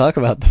just don't talk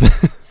about them.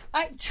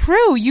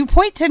 True, you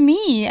point to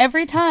me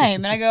every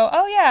time, and I go,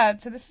 oh yeah,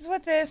 so this is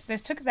what this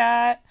took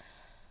that.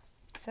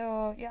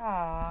 So,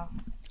 yeah.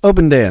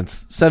 Open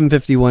Dance,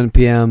 7:51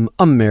 p.m.,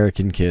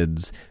 American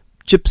Kids,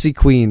 Gypsy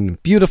Queen,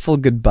 Beautiful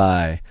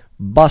Goodbye,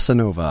 Bossa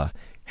Nova,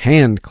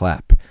 Hand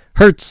Clap,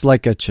 Hurts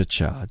Like a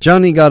Cha-Cha,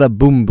 Johnny Got a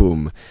Boom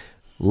Boom,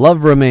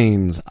 Love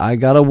Remains, I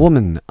Got a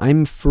Woman,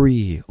 I'm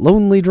Free,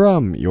 Lonely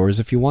Drum, Yours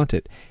If You Want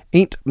It,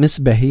 Ain't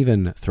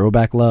Misbehavin',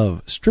 Throwback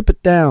Love, Strip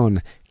It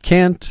Down,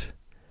 Can't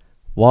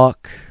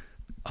Walk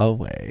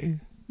Away.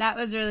 That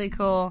was really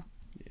cool.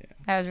 Yeah.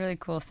 That was really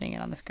cool seeing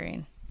it on the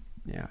screen.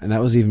 Yeah, and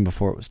that was even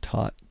before it was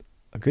taught.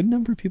 A good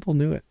number of people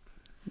knew it.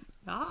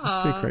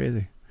 That's pretty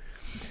crazy.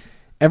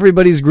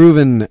 Everybody's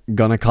Groovin',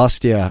 Gonna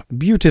Cost Ya,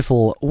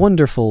 Beautiful,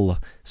 Wonderful,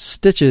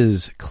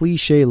 Stitches,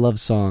 Cliche Love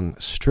Song,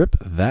 Strip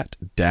That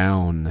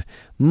Down,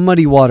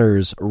 Muddy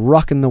Waters,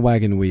 Rockin' the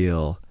Wagon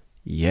Wheel,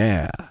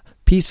 Yeah,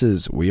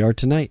 Pieces, We Are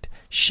Tonight,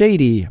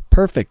 Shady,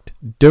 Perfect,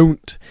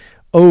 Don't,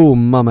 Oh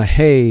Mama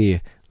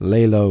Hey,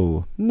 Lay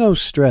Low, No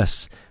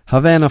Stress,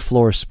 Havana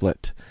Floor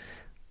Split.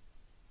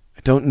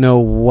 I don't know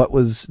what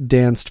was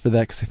danced for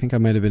that, because I think I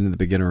might have been in the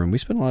beginner room. We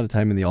spent a lot of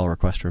time in the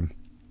all-request room.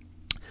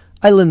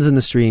 Islands in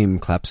the Stream,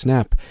 Clap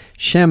Snap,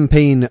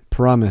 Champagne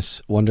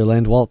Promise,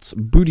 Wonderland Waltz,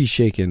 Booty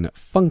Shakin',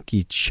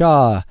 Funky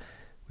Cha,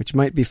 which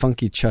might be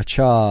Funky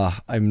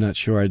Cha-Cha. I'm not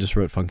sure. I just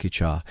wrote Funky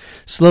Cha.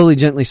 Slowly,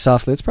 Gently,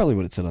 Softly. That's probably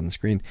what it said on the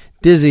screen.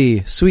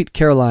 Dizzy, Sweet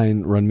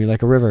Caroline, Run Me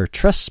Like a River,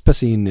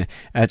 Trespassing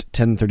at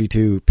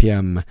 10:32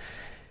 p.m.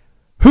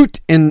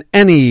 Hoot in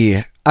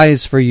Any,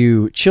 Eyes for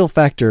You, Chill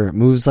Factor,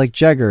 Moves Like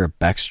Jagger,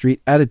 Backstreet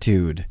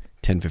Attitude,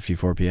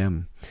 10:54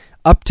 p.m.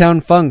 Uptown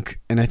Funk,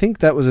 and I think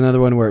that was another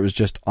one where it was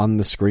just on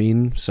the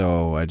screen,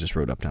 so I just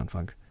wrote Uptown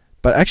Funk.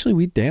 But actually,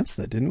 we danced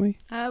that, didn't we?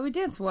 We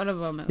danced one of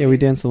them. Yeah, we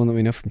danced the one that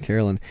we know from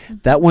Carolyn.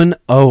 That one,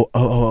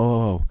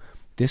 oh.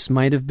 This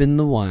might have been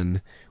the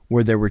one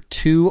where there were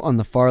two on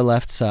the far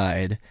left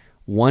side,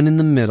 one in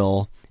the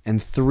middle,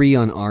 and three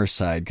on our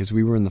side, because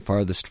we were in the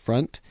farthest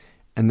front,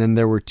 and then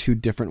there were two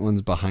different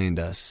ones behind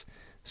us.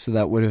 So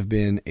that would have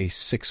been a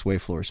 6-way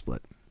floor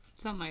split.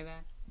 Something like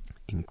that.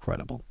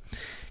 Incredible.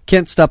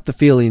 Can't Stop the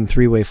Feeling,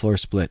 3-way floor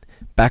split.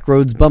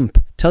 Backroads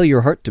Bump, Tell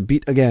Your Heart to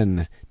Beat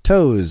Again.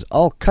 Toes,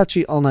 All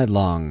Kachi All Night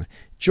Long.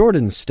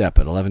 Jordan's Step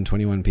at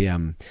 11:21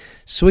 p.m.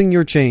 Swing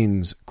Your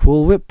Chains,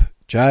 Cool Whip,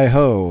 Jai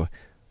Ho.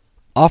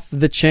 Off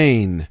the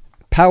Chain,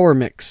 Power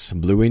Mix,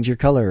 Blue Ain't Your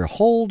Color,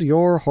 Hold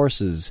Your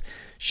Horses.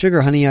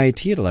 Sugar Honey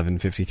IT at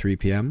 11:53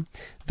 p.m.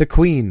 The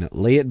Queen,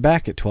 Lay It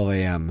Back at 12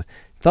 a.m.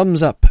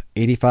 Thumbs Up,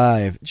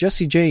 85.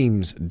 Jesse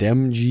James,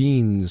 Dem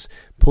Jeans.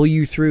 Pull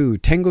You Through,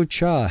 Tango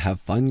Cha, Have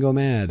Fun Go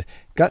Mad.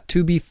 Got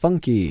to Be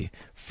Funky,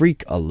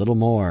 Freak a Little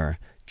More.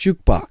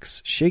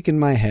 Jukebox, Shakin'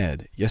 My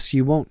Head, Yes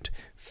You Won't.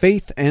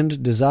 Faith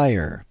and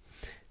Desire,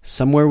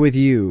 Somewhere With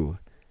You.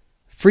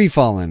 Free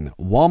Fallin',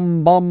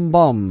 Wom Bom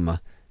Bum.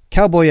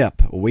 Cowboy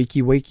Up,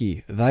 Wakey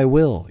Wakey, Thy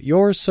Will,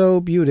 You're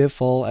So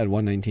Beautiful at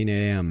 1:19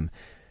 a.m.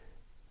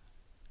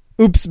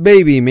 Oops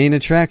Baby, main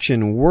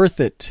attraction, Worth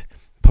It,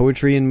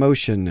 Poetry in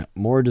Motion,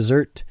 More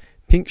Dessert,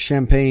 Pink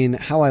Champagne,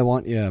 How I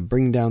Want Ya,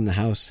 Bring Down the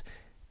House,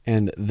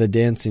 and The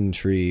Dancing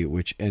Tree,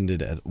 which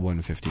ended at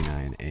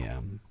 1:59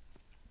 a.m.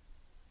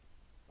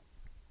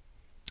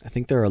 I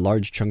think there are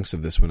large chunks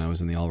of this when I was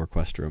in the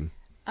all-request room.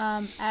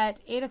 At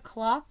 8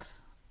 o'clock,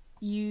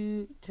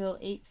 till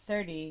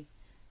 8:30,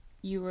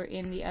 you were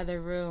in the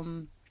other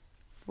room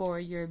for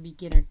your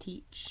beginner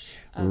teach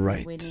of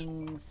Right.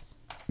 winnings.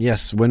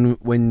 Yes, when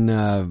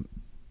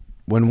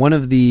one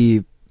of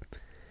the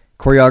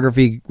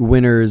choreography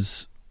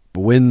winners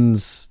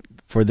wins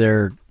for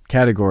their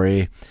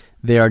category,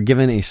 they are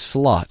given a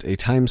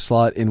time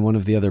slot in one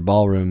of the other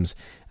ballrooms.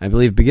 I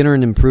believe beginner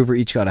and improver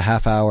each got a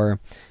half hour,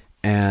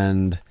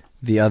 and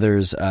the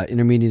others,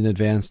 intermediate and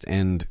advanced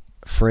and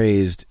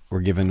phrased,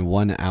 were given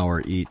 1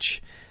 hour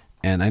each.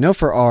 And I know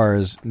for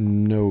ours,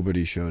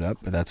 nobody showed up,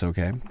 but that's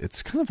okay.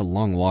 It's kind of a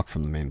long walk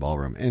from the main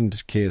ballroom,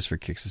 and K is for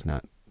Kicks is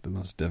not the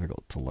most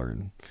difficult to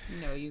learn.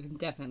 No, you can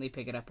definitely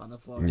pick it up on the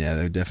floor. Yeah,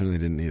 they definitely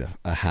didn't need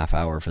a half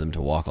hour for them to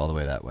walk all the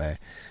way that way.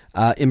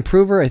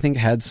 Improver, I think,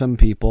 had some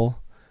people.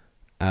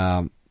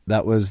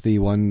 That was the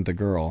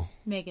girl.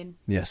 Megan.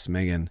 Yes,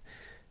 Megan.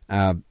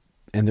 And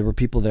there were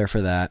people there for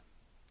that.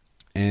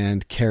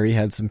 And Carrie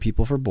had some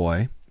people for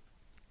boy.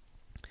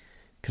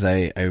 Because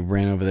I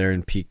ran over there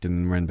and peeked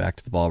and ran back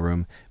to the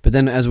ballroom. But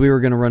then as we were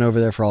going to run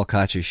over there for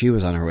Alkachi, she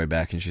was on her way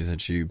back, and she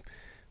said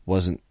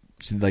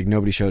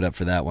nobody showed up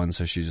for that one,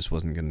 so she just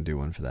wasn't going to do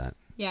one for that.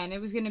 Yeah, and it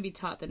was going to be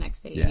taught the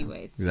next day Yeah,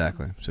 anyways.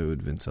 Exactly. So it would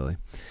have been silly.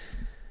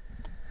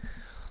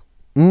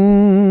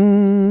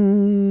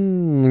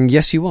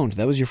 Yes, you won't.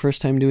 That was your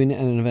first time doing it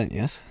at an event,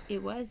 yes?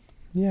 It was.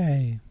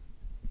 Yay.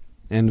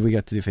 And we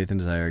got to do Faith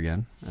and Desire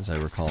again, as I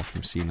recall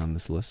from seeing on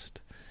this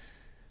list.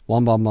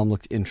 Wom Bom Bom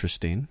looked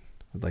interesting.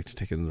 I'd like to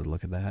take another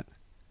look at that.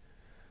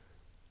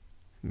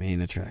 Main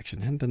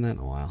attraction. Hadn't done that in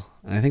a while.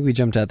 And I think we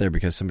jumped out there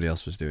because somebody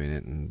else was doing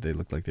it, and they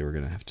looked like they were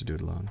going to have to do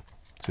it alone.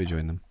 So we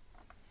joined them.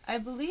 I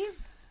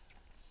believe...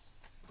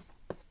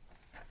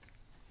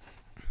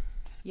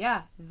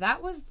 Yeah,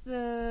 that was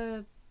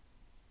the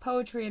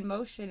Poetry in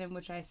Motion in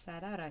which I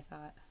sat out, I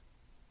thought.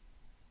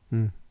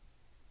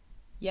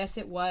 Yes,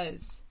 it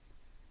was.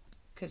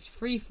 Because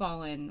Free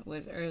Fallin'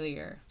 was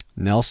earlier.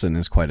 Nelson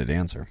is quite a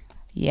dancer.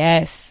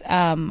 Yes,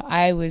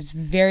 I was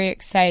very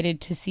excited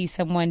to see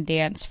someone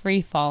dance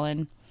Free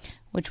Fallin',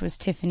 which was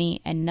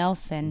Tiffany and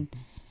Nelson.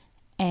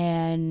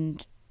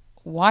 And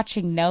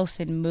watching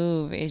Nelson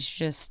move is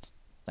just,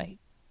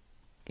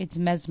 it's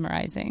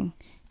mesmerizing.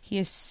 He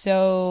is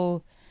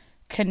so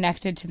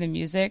connected to the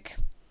music.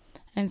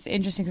 And it's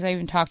interesting because I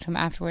even talked to him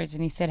afterwards,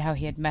 and he said how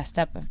he had messed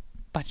up a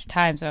bunch of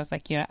times. And I was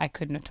like, I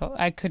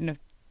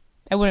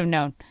would have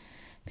known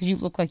because you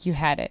look like you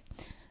had it.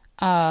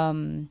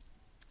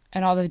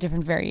 And all the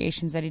different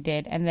variations that he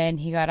did. And then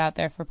he got out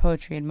there for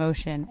Poetry in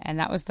Motion. And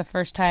that was the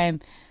first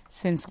time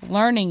since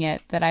learning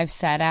it that I've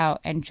sat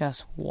out and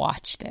just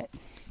watched it.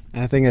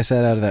 I think I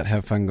sat out of that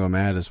Have Fun Go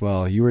Mad as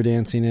well. You were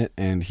dancing it,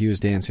 and he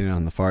was dancing it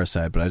on the far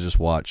side, but I just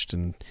watched,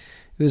 and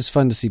it was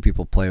fun to see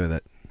people play with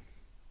it.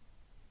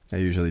 I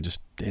usually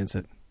just dance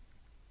it.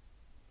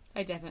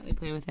 I definitely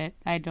play with it.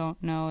 I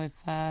don't know if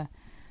I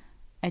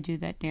do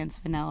that dance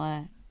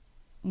vanilla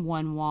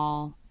one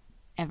wall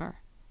ever.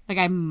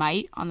 I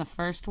might on the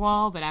first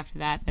wall, but after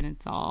that, then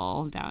it's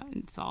all down.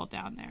 It's all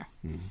down there.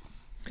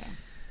 So.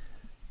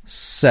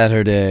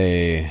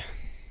 Saturday.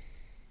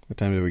 What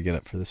time did we get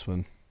up for this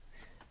one?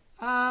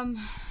 I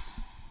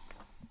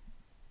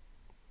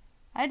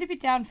had to be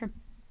down for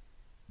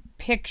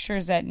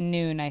pictures at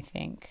noon, I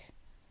think.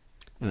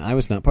 And I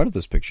was not part of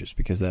those pictures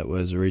because that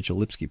was Rachel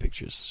Lipsky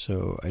pictures,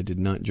 so I did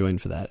not join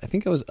for that. I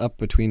think I was up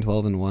between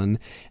 12 and 1,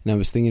 and I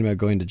was thinking about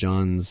going to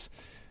John's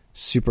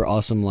super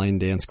awesome line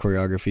dance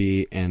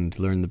choreography and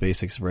learn the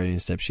basics of writing a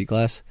step sheet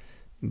class,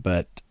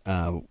 but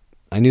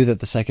I knew that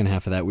the second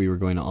half of that we were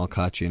going to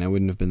Alkachi, and I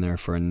wouldn't have been there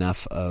for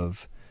enough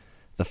of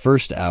the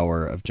first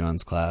hour of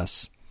John's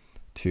class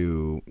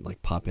to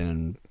pop in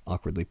and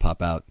awkwardly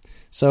pop out.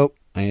 So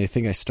I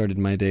think I started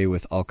my day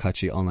with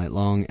Alkachi all night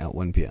long at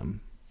 1 p.m.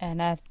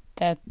 And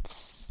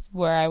that's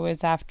where I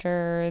was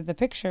after the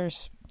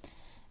pictures.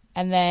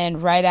 And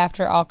then right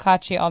after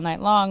Alkachi all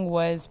night long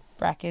was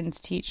Bracken's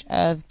teach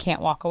of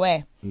Can't Walk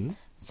Away. Mm-hmm.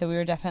 So we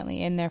were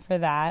definitely in there for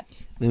that.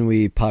 Then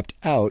we popped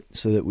out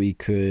so that we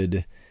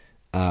could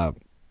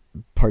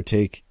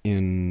partake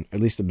in at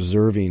least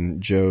observing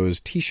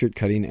Joe's t-shirt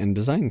cutting and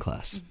design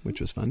class,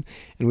 which was fun.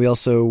 And we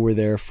also were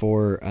there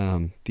for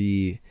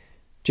the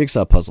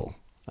jigsaw puzzle.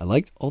 I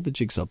liked all the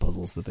jigsaw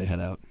puzzles that they had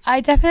out. I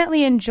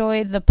definitely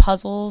enjoyed the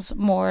puzzles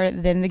more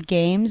than the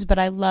games, but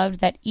I loved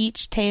that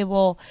each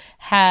table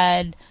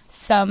had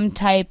some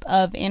type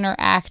of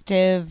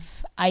interactive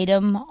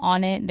item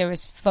on it. There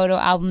was photo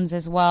albums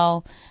as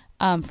well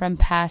from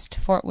past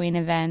Fort Wayne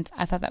events.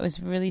 I thought that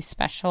was really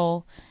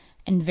special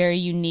and very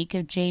unique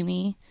of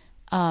Jamie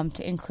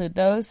to include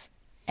those.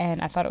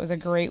 And I thought it was a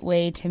great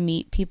way to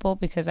meet people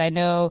because I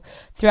know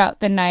throughout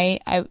the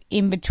night,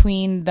 in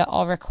between the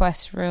all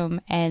request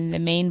room and the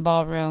main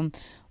ballroom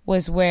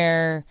was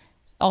where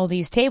all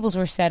these tables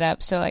were set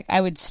up. So like I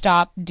would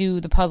stop,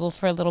 do the puzzle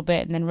for a little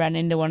bit, and then run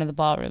into one of the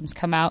ballrooms,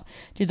 come out,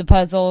 do the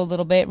puzzle a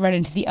little bit, run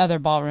into the other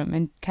ballroom,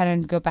 and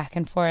kind of go back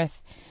and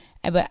forth.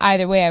 But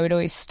either way, I would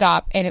always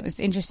stop. And it was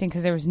interesting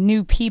because there was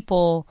new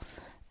people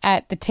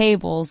at the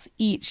tables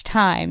each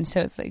time.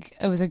 So it's like,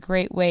 it was a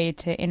great way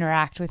to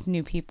interact with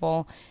new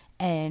people,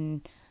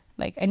 and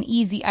like an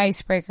easy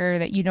icebreaker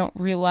that you don't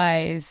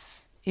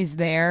realize is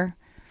there.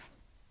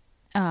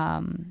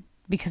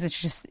 Because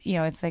it's just, you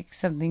know, it's like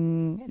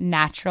something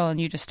natural, and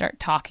you just start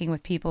talking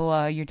with people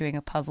while you're doing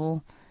a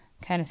puzzle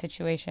kind of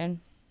situation.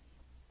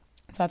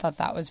 So I thought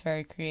that was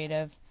very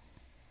creative.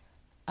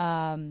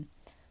 But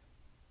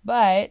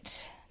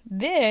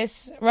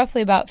this,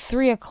 roughly about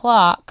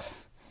 3:00,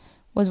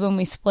 was when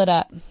we split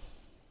up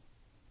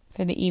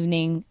for the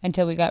evening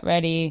until we got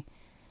ready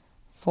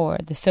for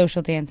the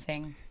social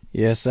dancing.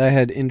 Yes, I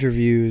had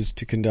interviews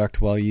to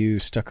conduct while you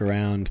stuck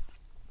around.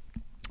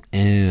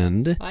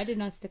 And I did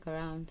not stick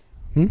around.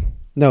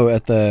 No,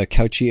 at the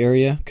Couchy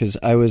area, because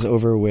I was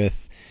over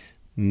with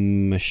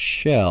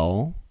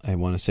Michelle. I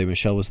want to say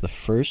Michelle was the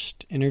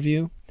first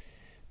interview.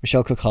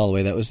 Michelle Cook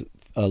Holloway, that was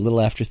a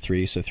little after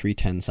 3, so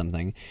 3:10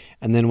 something.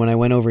 And then when I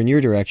went over in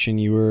your direction,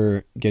 you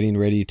were getting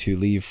ready to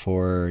leave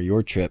for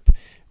your trip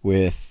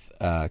with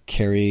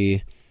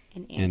Carrie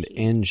and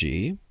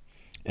Angie.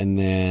 And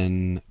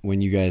then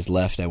when you guys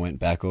left, I went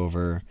back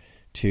over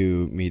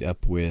to meet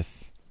up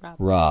with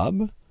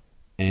Rob.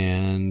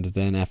 And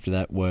then after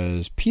that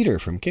was Peter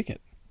from Kick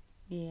It.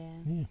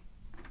 Yeah.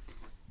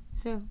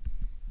 So,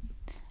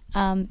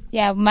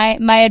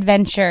 my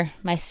adventure,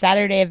 my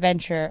Saturday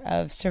adventure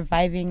of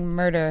surviving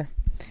murder.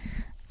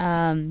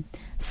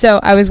 So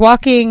I was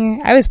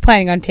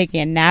planning on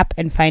taking a nap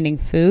and finding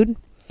food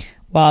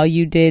while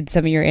you did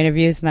some of your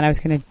interviews, and then I was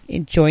going to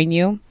join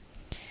you.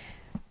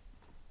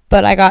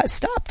 But I got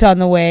stopped on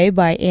the way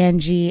by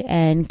Angie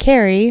and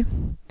Carrie,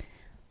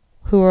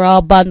 who were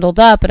all bundled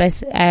up, and I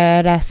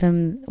had asked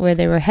them where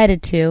they were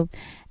headed to,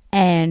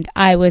 and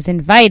I was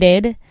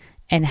invited,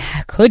 and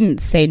couldn't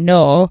say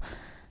no,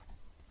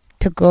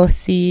 to go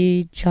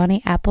see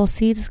Johnny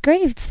Appleseed's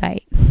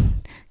gravesite,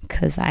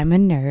 because I'm a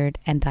nerd,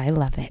 and I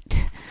love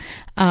it.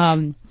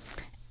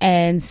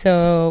 And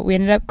so we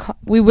ended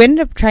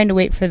up trying to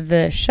wait for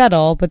the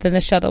shuttle, but then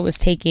the shuttle was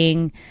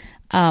taking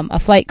a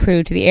flight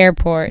crew to the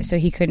airport, so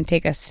he couldn't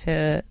take us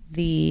to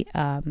the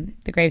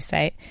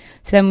gravesite.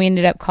 So then we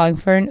ended up calling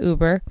for an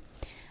Uber.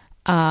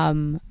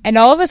 And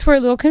all of us were a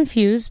little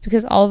confused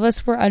because all of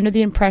us were under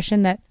the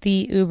impression that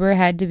the Uber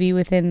had to be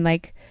within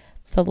like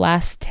the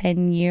last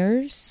 10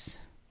 years.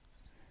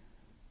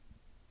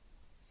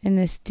 And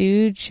this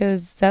dude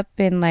shows up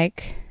in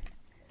like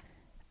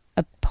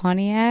a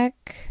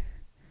Pontiac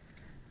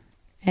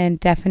and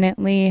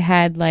definitely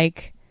had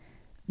like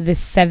the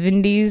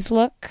 70s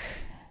look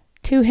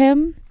to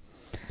him.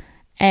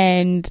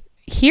 And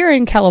here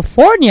in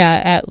California,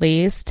 at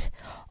least,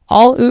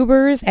 all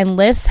Ubers and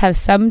Lyfts have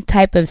some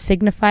type of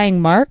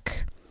signifying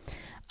mark,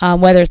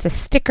 whether it's a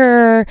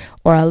sticker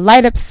or a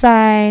light-up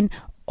sign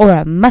or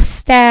a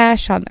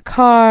mustache on the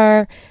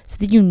car, so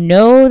that you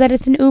know that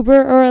it's an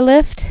Uber or a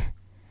Lyft.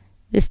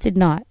 This did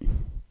not.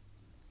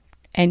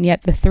 And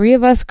yet the three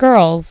of us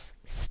girls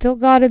still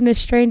got in this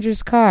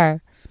stranger's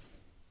car.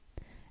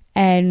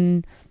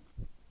 And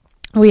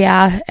we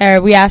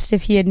asked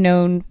if he had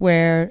known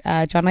where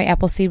John Lee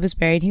Appleseed was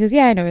buried. He goes,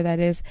 yeah, I know where that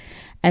is.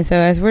 And so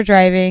as we're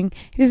driving,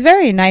 he was a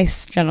very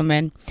nice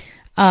gentleman.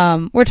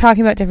 We're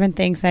talking about different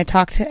things, and I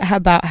talked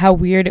about how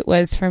weird it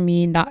was for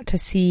me not to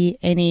see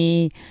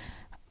any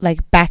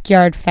like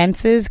backyard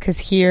fences, because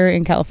here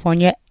in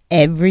California,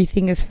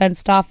 everything is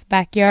fenced off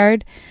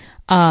backyard.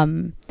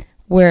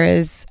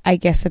 Whereas I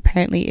guess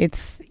apparently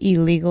it's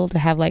illegal to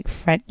have like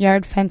front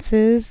yard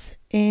fences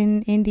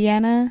in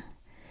Indiana.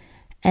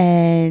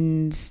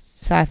 And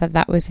so I thought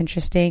that was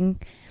interesting.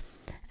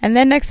 And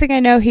then next thing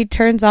I know, he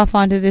turns off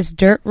onto this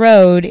dirt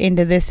road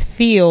into this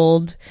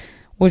field,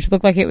 which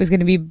looked like it was going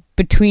to be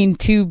between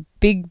two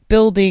big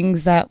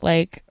buildings that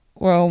like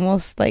were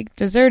almost like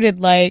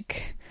deserted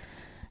like.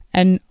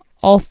 And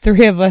all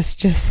three of us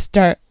just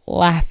start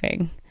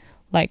laughing.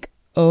 Like,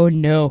 oh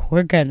no,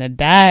 we're going to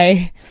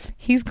die.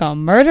 He's going to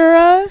murder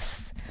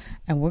us.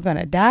 And we're going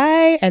to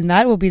die, and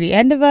that will be the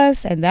end of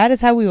us, and that is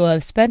how we will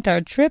have spent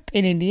our trip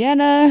in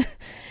Indiana.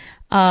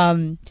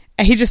 And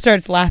he just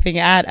starts laughing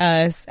at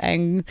us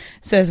and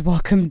says,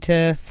 welcome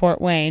to Fort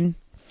Wayne.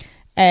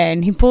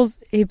 And he pulls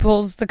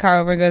the car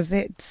over and goes,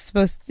 it's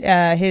supposed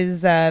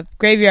his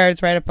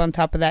graveyard's right up on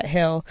top of that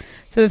hill.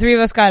 So the three of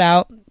us got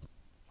out,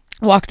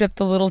 walked up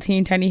the little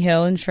teeny tiny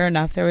hill, and sure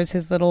enough, there was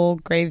his little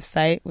grave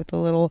site with a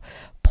little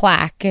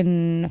plaque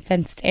and a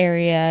fenced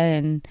area,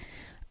 and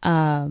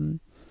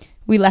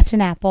we left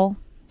an apple,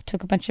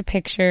 took a bunch of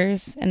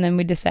pictures, and then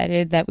we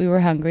decided that we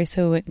were hungry,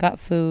 so we went and got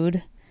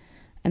food,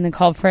 and then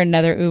called for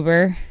another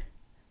Uber,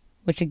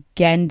 which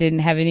again didn't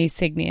have any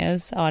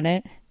insignias on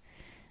it.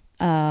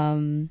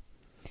 And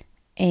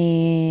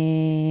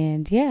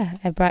yeah,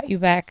 I brought you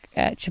back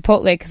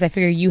Chipotle because I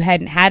figured you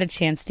hadn't had a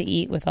chance to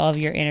eat with all of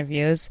your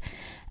interviews,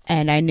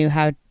 and I knew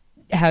how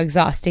how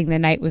exhausting the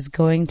night was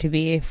going to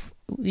be if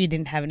we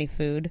didn't have any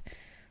food.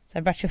 So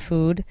I brought you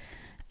food,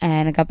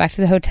 and I got back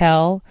to the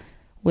hotel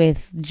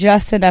with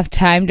just enough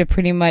time to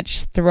pretty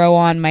much throw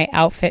on my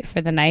outfit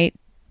for the night,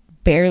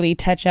 barely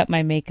touch up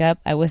my makeup.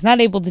 I was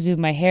not able to do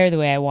my hair the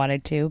way I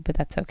wanted to, but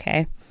that's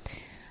okay.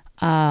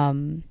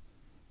 The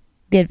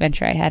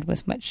adventure I had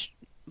was much,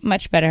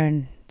 much better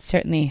and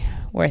certainly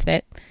worth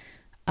it.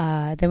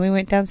 Then we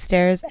went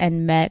downstairs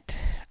and met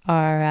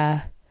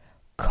our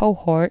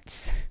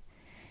cohorts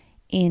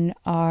in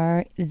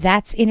our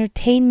That's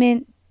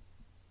Entertainment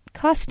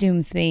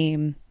costume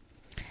theme.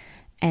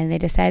 And they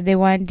decided they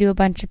wanted to do a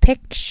bunch of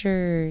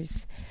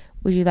pictures.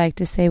 Would you like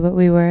to say what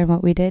we were and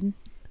what we did?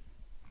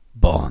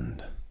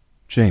 Bond.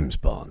 James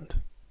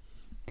Bond.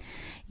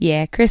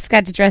 Yeah, Chris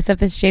got to dress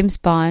up as James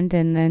Bond,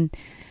 and then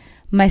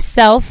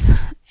myself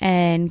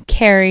and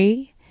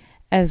Carrie,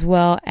 as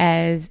well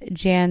as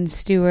Jan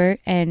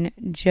Stewart and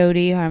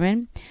Jody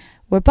Harmon,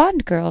 were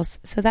Bond girls.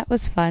 So that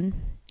was fun.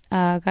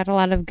 Got a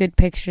lot of good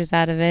pictures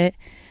out of it.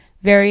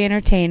 Very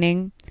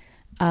entertaining.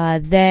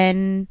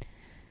 Then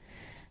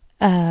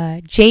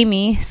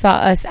Jamie saw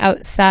us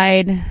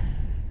outside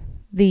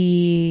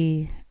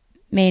the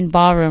main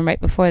ballroom right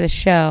before the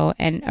show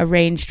and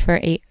arranged for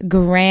a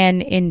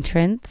grand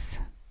entrance.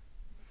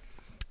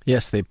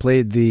 Yes, they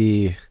played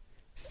the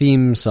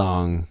theme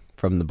song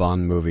from the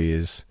Bond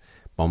movies.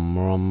 So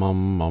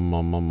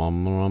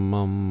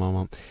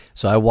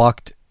I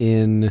walked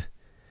in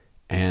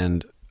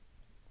and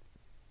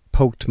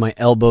poked my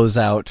elbows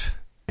out,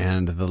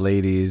 and the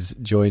ladies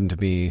joined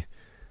me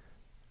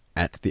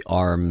at the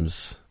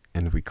arms,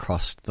 and we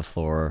crossed the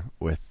floor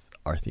with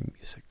our theme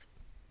music.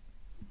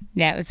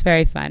 Yeah, it was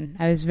very fun.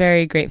 I was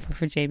very grateful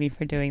for Jamie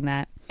for doing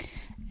that,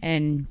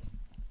 and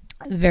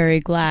very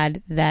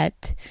glad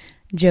that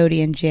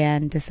Jody and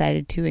Jan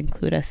decided to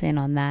include us in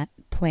on that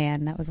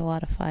plan. That was a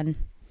lot of fun.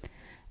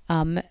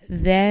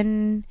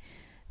 Then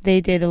they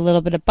did a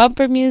little bit of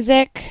bumper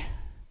music,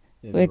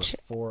 which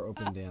 4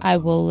 open dance I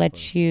will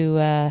let you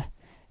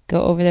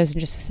go over those in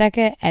just a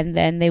second. And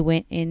then they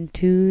went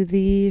into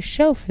the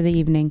show for the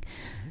evening.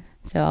 Mm-hmm.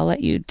 So I'll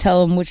let you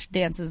tell them which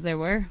dances there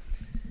were.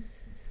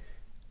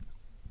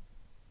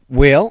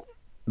 Well,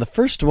 the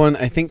first one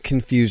I think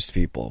confused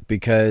people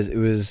because it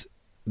was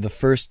the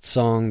first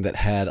song that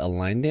had a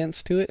line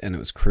dance to it, and it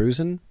was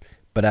Cruisin'.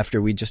 But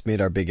after we just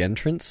made our big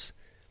entrance,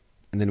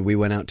 and then we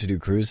went out to do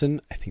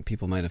Cruisin', I think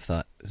people might have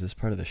thought, is this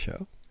part of the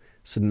show?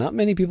 So not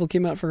many people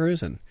came out for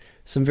Cruisin'.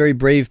 Some very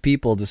brave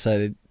people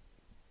decided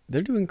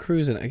they're doing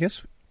Cruisin'. I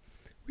guess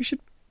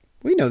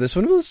we know this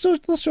one.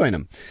 Let's join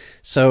them.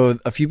 So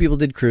a few people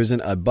did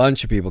Cruisin'. A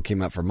bunch of people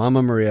came out for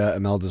Mamma Maria,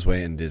 Imelda's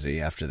Way, and Dizzy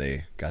after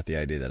they got the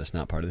idea that it's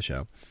not part of the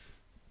show.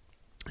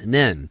 And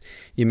then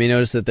you may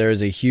notice that there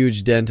is a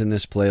huge dent in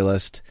this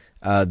playlist.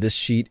 This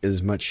sheet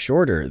is much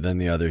shorter than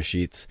the other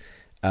sheets.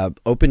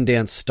 Open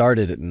Dance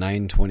started at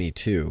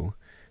 9:22.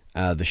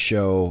 The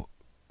show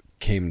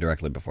came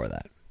directly before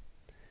that.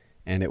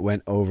 And it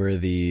went over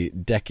the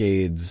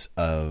decades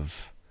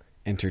of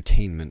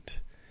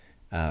entertainment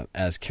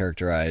as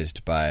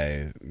characterized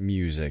by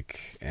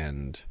music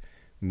and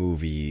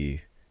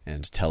movie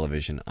and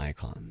television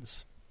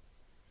icons.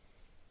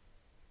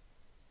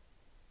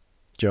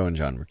 Joe and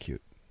John were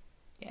cute.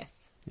 Yes.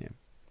 Yeah.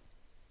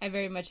 I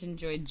very much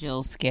enjoyed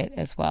Jill's skit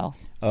as well.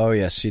 Oh,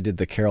 yes. She did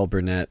the Carol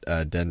Burnett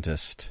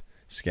dentist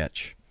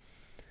sketch.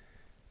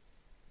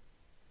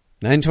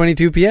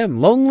 9:22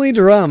 p.m. Lonely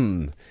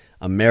Drum.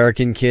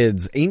 American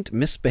Kids, Ain't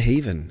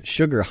Misbehavin',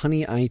 Sugar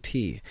Honey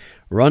IT,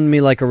 Run Me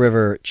Like a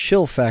River,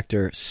 Chill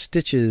Factor,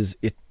 Stitches,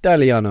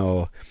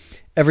 Italiano,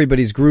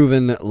 Everybody's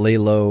Groovin', Lay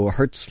Low,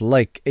 Hurts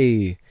Like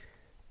a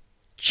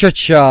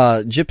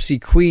Cha-Cha,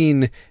 Gypsy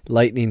Queen,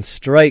 Lightning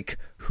Strike,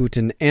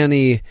 Hootin'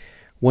 Annie,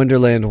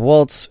 Wonderland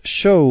Waltz,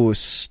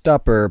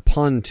 Showstopper,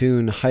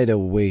 Pontoon,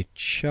 Hideaway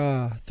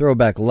Cha,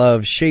 Throwback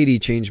Love, Shady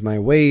Change My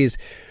Ways,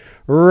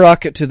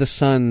 Rocket to the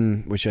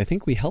Sun, which I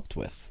think we helped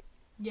with.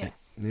 Yes.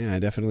 Yeah, I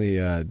definitely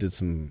did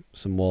some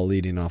wall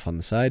leading off on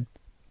the side.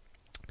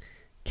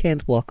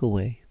 Can't Walk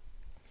Away.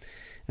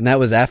 And that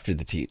was after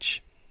the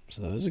teach.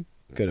 So it was a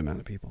good amount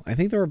of people. I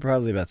think there were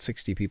probably about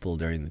 60 people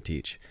during the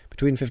teach.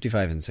 Between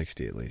 55 and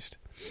 60 at least.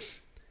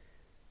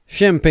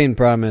 Champagne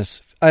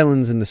Promise,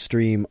 Islands in the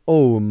Stream,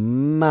 Oh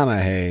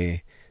Mama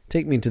Hey,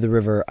 Take Me to the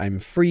River, I'm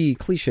Free,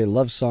 Cliche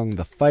Love Song,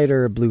 The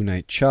Fighter, Blue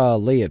Night Cha,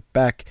 Lay It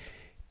Back,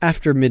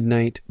 After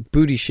Midnight,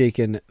 Booty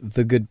Shakin',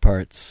 The Good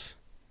Parts.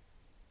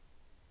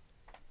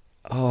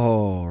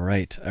 Oh,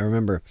 right. I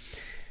remember.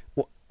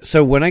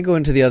 So when I go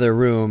into the other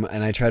room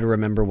and I try to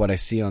remember what I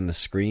see on the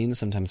screen,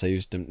 sometimes I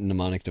use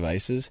mnemonic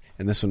devices,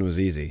 and this one was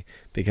easy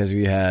because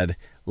we had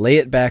Lay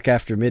It Back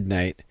After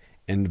Midnight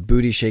and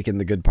Booty Shakin'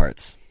 the Good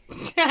Parts.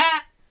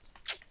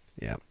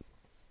 Yeah.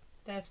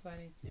 That's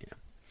funny. Yeah.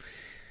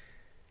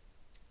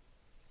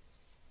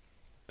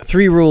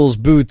 3 Rules,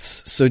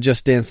 Boots, So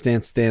Just Dance,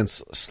 Dance,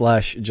 Dance, /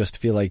 Just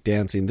Feel Like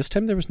Dancing. This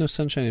time there was no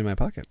sunshine in my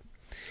pocket.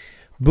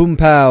 Boom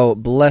Pow,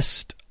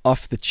 Blessed,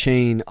 Off the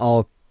Chain,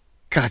 I'll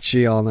Got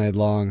You All Night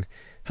Long.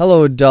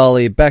 Hello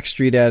Dolly,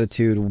 Backstreet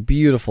Attitude,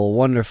 Beautiful,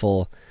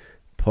 Wonderful,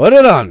 put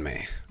it on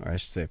me. Or I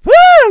should say, put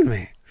it on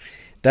me.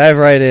 Dive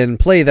right in,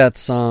 play that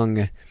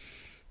song,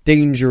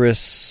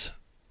 Dangerous.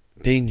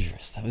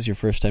 That was your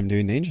first time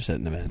doing Dangerous at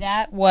an event.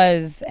 That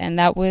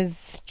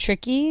was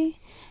tricky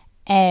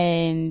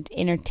and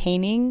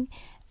entertaining,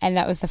 and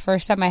that was the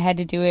first time I had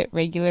to do it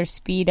regular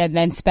speed and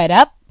then sped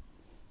up.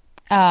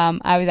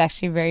 I was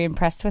actually very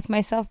impressed with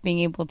myself being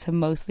able to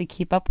mostly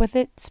keep up with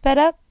it sped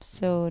up,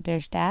 so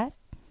there's that.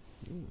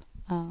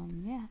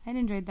 Yeah, I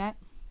enjoyed that.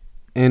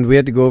 And we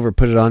had to go over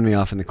Put It On Me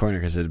off in the corner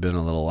because it had been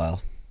a little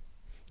while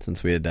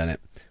since we had done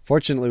it.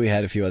 Fortunately, we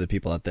had a few other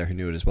people out there who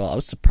knew it as well. I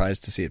was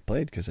surprised to see it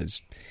played because I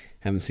just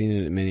haven't seen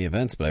it at many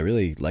events, but I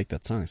really like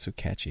that song. It's so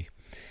catchy.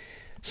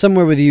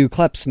 Somewhere With You,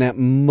 Clap Snap,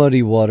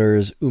 Muddy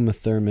Waters, Uma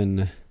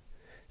Thurman,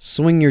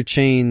 Swing Your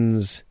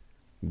Chains,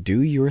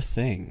 Do Your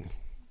Thing.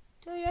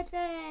 Do your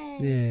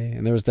thing. Yay.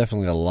 And there was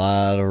definitely a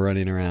lot of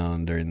running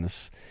around during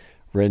this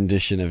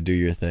rendition of Do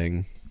Your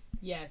Thing.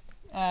 Yes.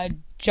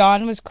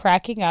 John was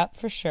cracking up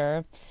for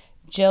sure.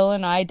 Jill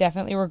and I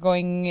definitely were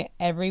going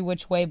every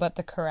which way but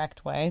the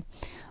correct way.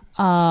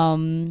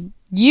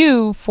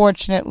 You,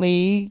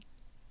 fortunately,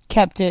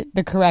 kept it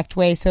the correct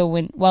way, so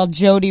while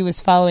Jody was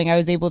following, I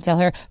was able to tell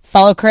her,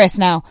 follow Chris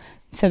now,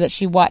 so that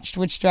she watched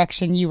which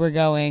direction you were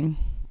going.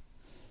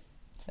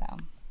 So,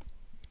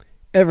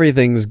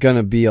 Everything's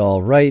Gonna Be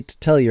All Right,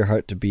 Tell Your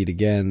Heart to Beat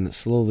Again,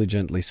 Slowly,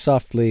 Gently,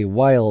 Softly,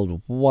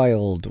 Wild,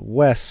 Wild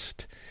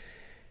West,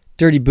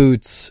 Dirty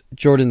Boots,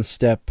 Jordan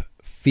Step,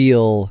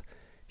 Feel,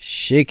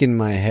 Shaking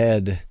My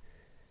Head,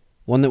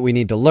 one that we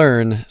need to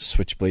learn,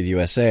 Switchblade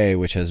USA,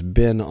 which has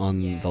been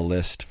on the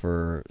list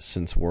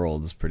since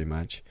Worlds, pretty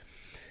much.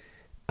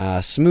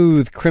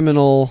 Smooth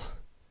Criminal,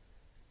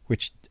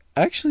 which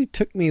actually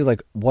took me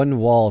like one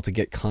wall to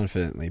get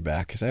confidently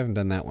back, because I haven't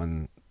done that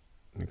one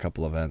in a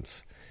couple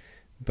events.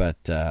 But,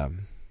 yeah,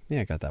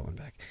 I got that one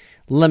back.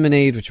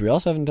 Lemonade, which we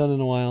also haven't done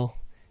in a while.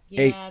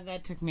 yeah,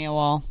 that took me a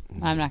while.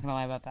 I'm not going to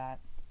lie about that.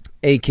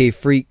 AK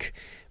Freak,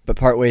 but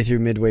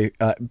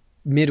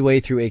midway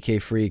through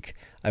AK Freak,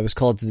 I was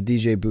called to the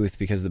DJ booth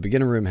because the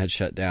beginner room had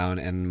shut down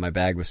and my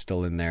bag was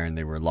still in there and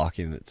they were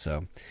locking it,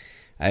 so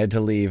I had to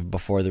leave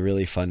before the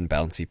really fun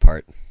bouncy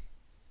part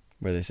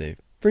where they say,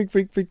 freak,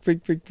 freak, freak,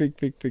 freak, freak, freak,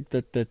 freak, freak,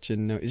 that you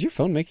know. Is your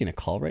phone making a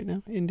call right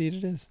now? Indeed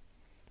it is.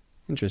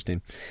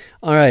 Interesting.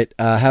 All right,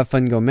 Have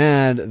Fun, Go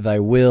Mad, Thy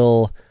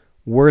Will,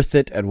 Worth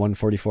It at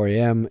 1:44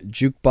 a.m.,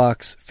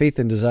 Jukebox, Faith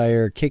and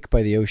Desire, Cake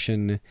by the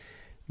Ocean,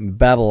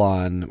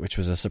 Babylon, which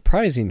was a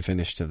surprising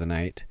finish to the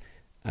night,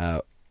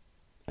 at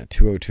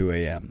 2:02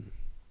 a.m.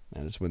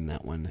 That is when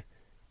that one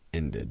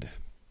ended.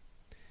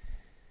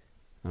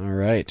 All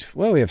right.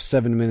 Well, we have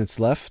 7 minutes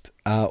left.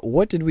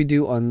 What did we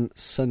do on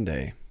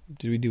Sunday?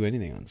 Did we do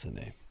anything on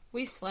Sunday?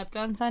 We slept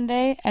on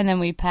Sunday, and then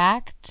we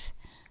packed,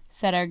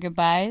 said our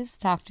goodbyes,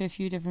 talked to a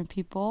few different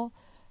people,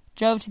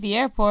 drove to the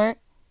airport,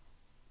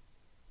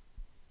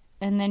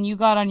 and then you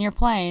got on your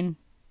plane,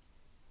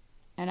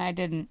 and I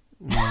didn't.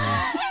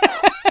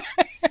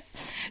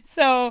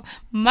 So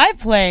my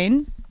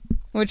plane,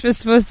 which was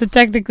supposed to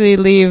technically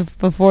leave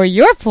before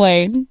your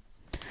plane,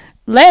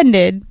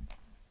 landed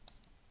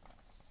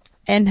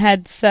and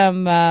had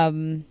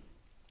some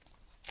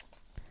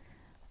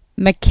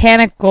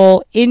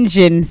mechanical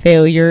engine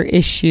failure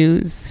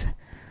issues.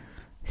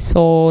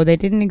 So they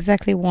didn't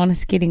exactly want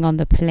us getting on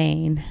the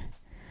plane.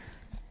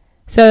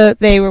 So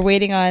they were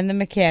waiting on the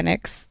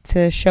mechanics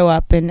to show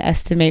up and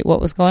estimate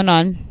what was going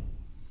on.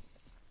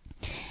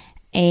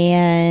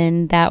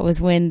 And that was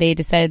when they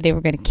decided they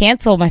were going to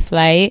cancel my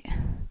flight.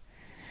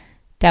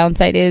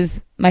 Downside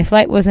is my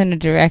flight wasn't a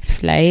direct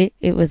flight.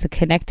 It was a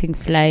connecting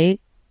flight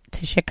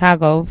to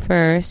Chicago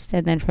first,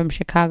 and then from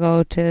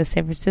Chicago to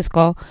San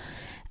Francisco.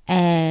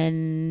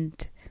 And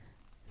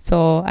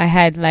so I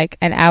had like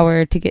an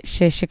hour to get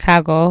to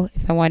Chicago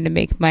if I wanted to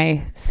make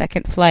my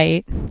second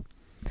flight.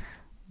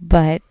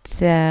 But,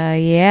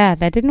 yeah,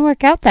 that didn't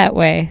work out that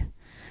way.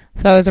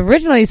 So I was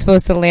originally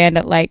supposed to land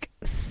at like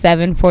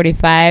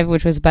 7:45,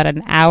 which was about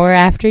an hour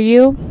after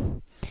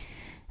you.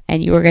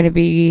 And you were going to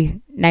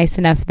be nice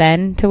enough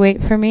then to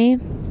wait for me.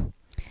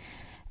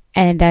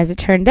 And as it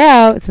turned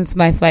out, since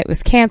my flight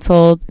was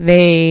canceled,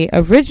 they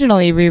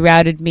originally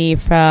rerouted me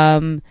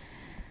from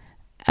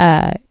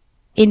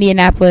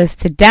Indianapolis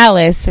to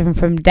Dallas, and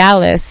from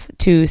Dallas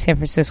to San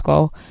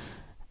Francisco.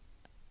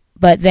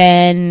 But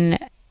then,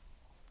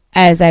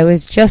 as I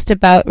was just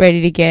about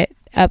ready to get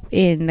up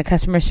in the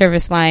customer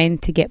service line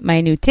to get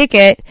my new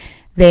ticket,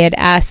 they had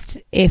asked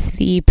if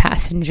the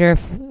passenger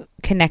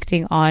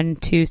connecting on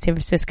to San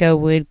Francisco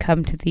would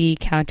come to the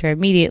counter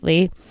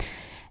immediately.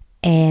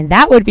 And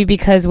that would be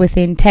because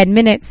within 10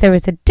 minutes there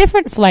was a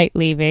different flight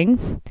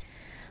leaving.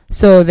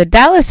 So the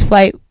Dallas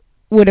flight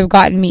would have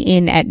gotten me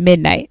in at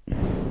midnight.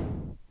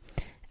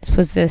 This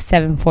was the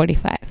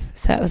 7:45.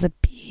 So that was a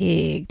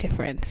big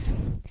difference.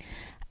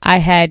 I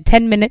had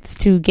 10 minutes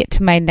to get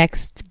to my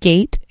next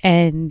gate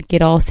and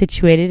get all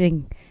situated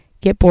and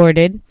get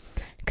boarded,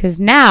 because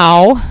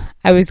now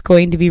I was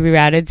going to be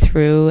rerouted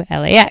through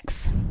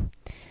LAX.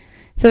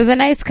 So it was a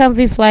nice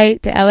comfy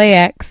flight to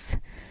LAX.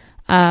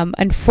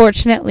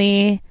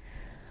 Unfortunately,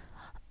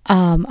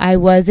 I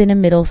was in a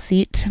middle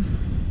seat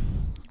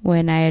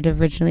when I had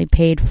originally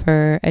paid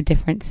for a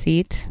different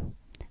seat,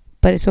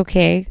 but it's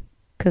okay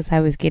because I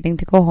was getting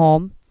to go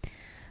home.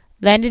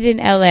 Landed in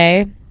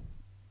LA,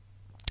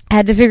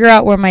 had to figure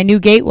out where my new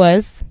gate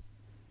was,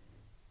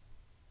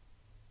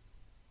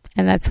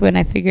 and that's when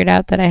I figured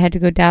out that I had to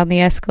go down the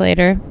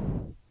escalator,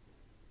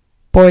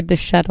 board the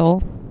shuttle,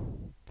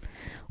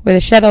 where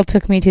the shuttle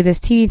took me to this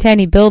teeny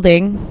tiny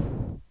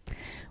building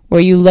where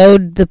you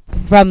load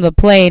from the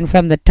plane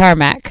from the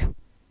tarmac.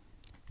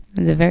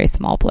 It's a very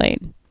small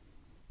plane.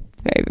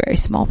 Very, very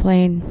small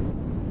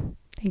plane.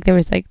 I think there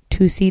was like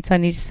 2 seats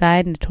on each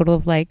side and a total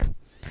of like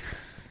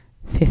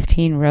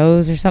 15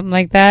 rows or something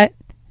like that.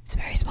 It's a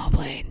very small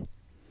plane.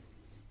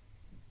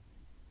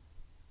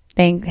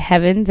 Thank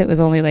heavens it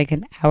was only like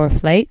an hour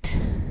flight.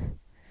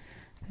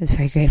 I was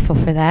very grateful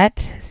for that,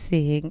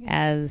 seeing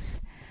as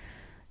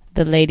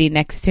the lady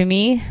next to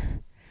me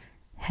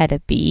had a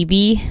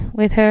baby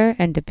with her,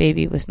 and the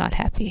baby was not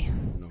happy.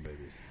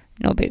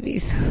 No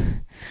babies.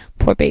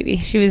 Poor baby.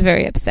 She was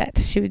very upset.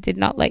 She did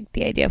not like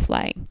the idea of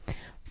flying.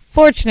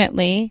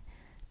 Fortunately,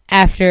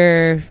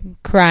 after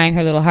crying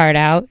her little heart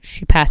out,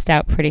 she passed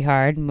out pretty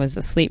hard and was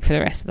asleep for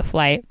the rest of the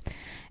flight.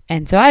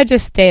 And so I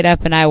just stayed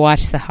up and I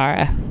watched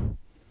Sahara.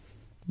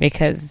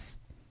 Because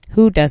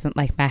who doesn't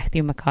like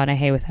Matthew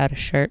McConaughey without a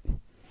shirt?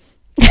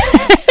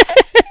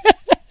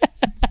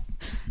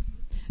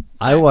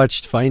 I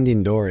watched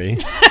Finding Dory.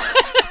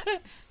 I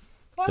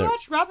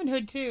watched Robin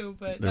Hood too,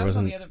 but that was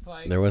on the other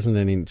plane. There wasn't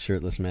any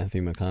shirtless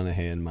Matthew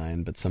McConaughey in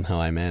mine, but somehow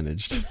I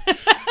managed.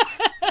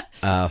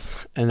 And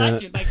then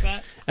I'd like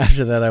that.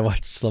 After that, I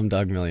watched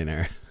Slumdog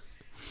Millionaire.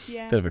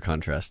 Yeah. Bit of a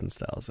contrast in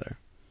styles there.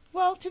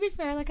 Well, to be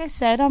fair, like I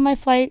said, on my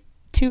flight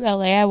to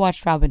LA, I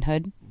watched Robin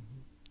Hood.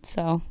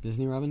 So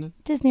Disney Robin Hood?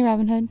 Disney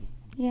Robin Hood,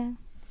 yeah.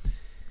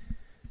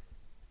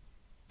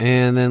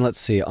 And then let's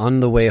see.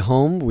 On the way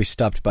home, we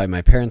stopped by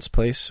my parents'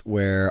 place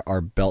where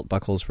our belt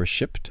buckles were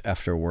shipped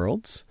after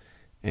Worlds.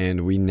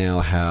 And we now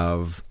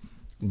have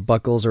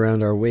buckles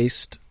around our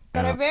waist.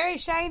 That are very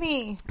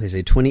shiny. There's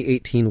a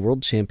 2018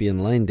 World Champion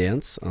line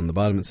dance. On the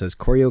bottom it says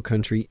Choreo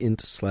Country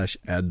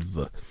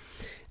int/adv.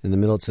 In the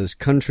middle it says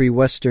Country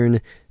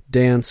Western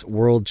Dance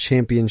World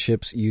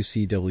Championships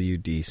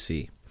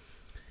UCWDC.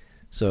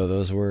 So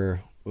those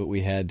were what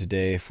we had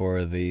today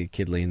for the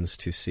kidlings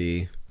to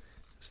see,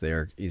 as they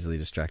are easily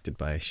distracted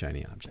by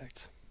shiny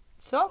objects.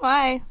 So am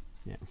I.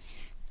 Yeah.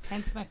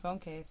 Hence my phone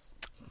case.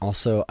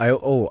 Also, I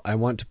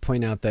want to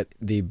point out that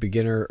the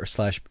beginner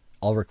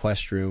 / all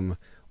request room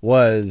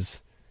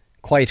was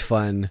quite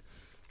fun.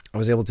 I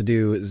was able to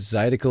do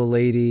Zydeco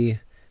Lady,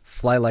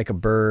 Fly Like a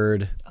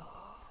Bird,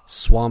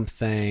 Swamp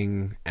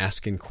Thing,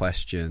 Asking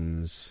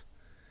Questions,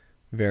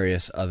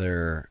 various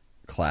other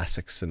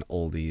classics and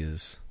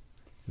oldies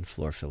and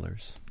floor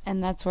fillers.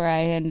 And that's where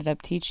I ended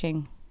up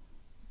teaching.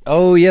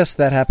 Oh, yes,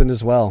 that happened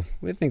as well.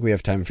 I think we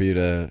have time for you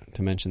to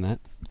mention that.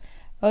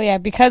 Oh, yeah,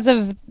 because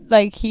of,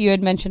 like you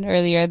had mentioned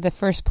earlier, the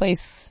first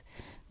place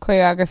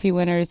choreography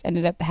winners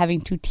ended up having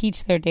to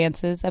teach their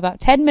dances about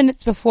 10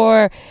 minutes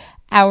before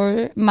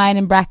mine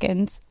and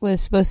Bracken's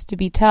was supposed to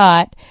be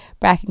taught.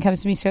 Bracken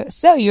comes to me,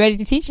 so you ready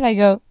to teach? And I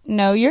go,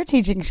 no, you're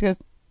teaching. She goes,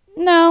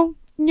 no,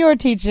 you're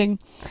teaching.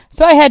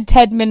 So I had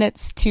 10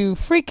 minutes to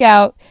freak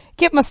out,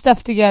 get my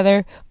stuff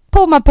together,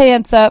 pull my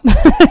pants up,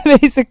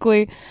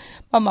 basically,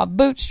 on my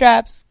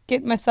bootstraps,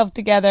 get myself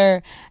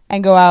together,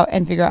 and go out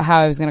and figure out how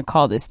I was going to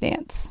call this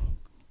dance.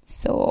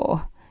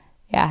 So,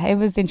 yeah, it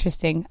was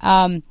interesting.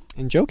 And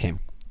Joe came.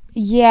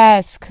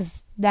 Yes,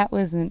 because that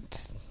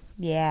wasn't...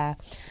 Yeah.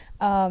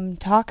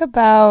 Talk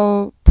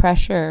about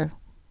pressure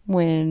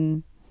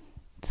when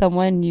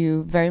someone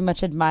you very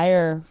much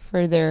admire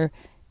for their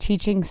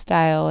teaching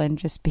style and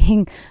just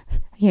being,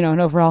 an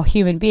overall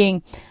human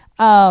being,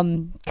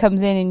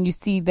 comes in and you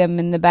see them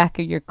in the back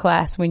of your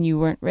class when you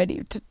weren't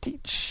ready to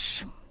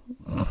teach.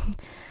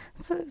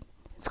 So,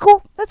 it's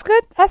cool. That's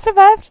good. I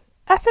survived.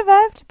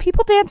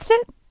 People danced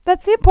it.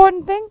 That's the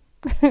important thing.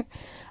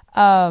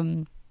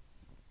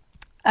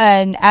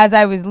 And as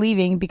I was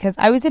leaving, because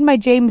I was in my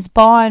James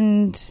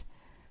Bond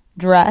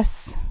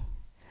dress,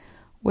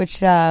 which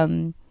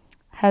has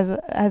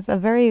a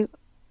very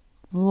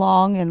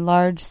long and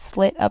large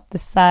slit up the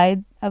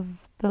side of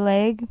the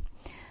leg,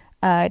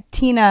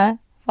 Tina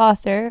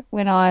Foster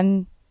went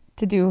on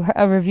to do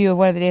a review of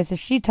one of the dances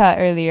she taught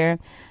earlier,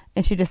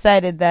 and she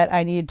decided that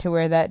I needed to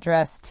wear that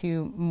dress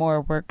to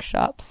more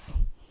workshops.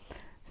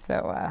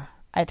 So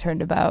I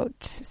turned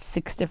about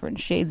 6 different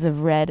shades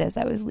of red as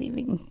I was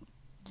leaving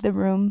the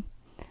room.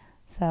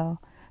 So,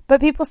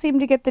 but people seem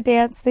to get the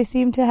dance. They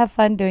seem to have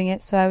fun doing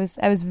it. So I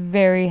was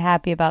very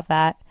happy about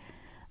that.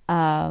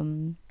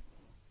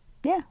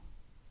 Yeah.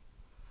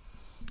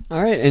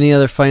 All right. Any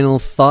other final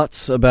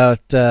thoughts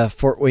about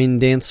Fort Wayne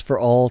Dance for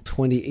All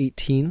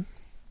 2018?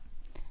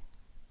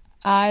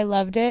 I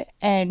loved it,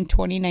 and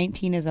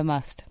 2019 is a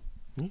must.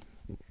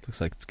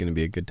 Looks like it's going to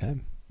be a good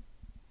time.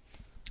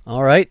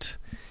 All right.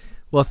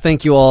 Well,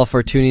 thank you all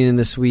for tuning in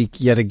this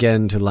week yet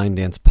again to Line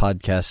Dance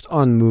Podcast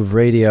on Move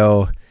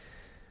Radio.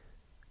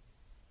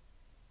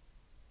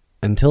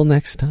 until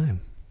next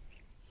time.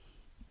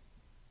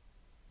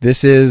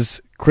 This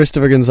is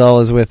Christopher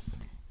Gonzalez with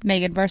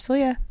Megan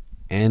Barcelia.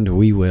 and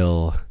we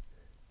will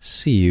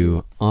see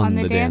you on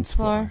the dance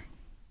floor.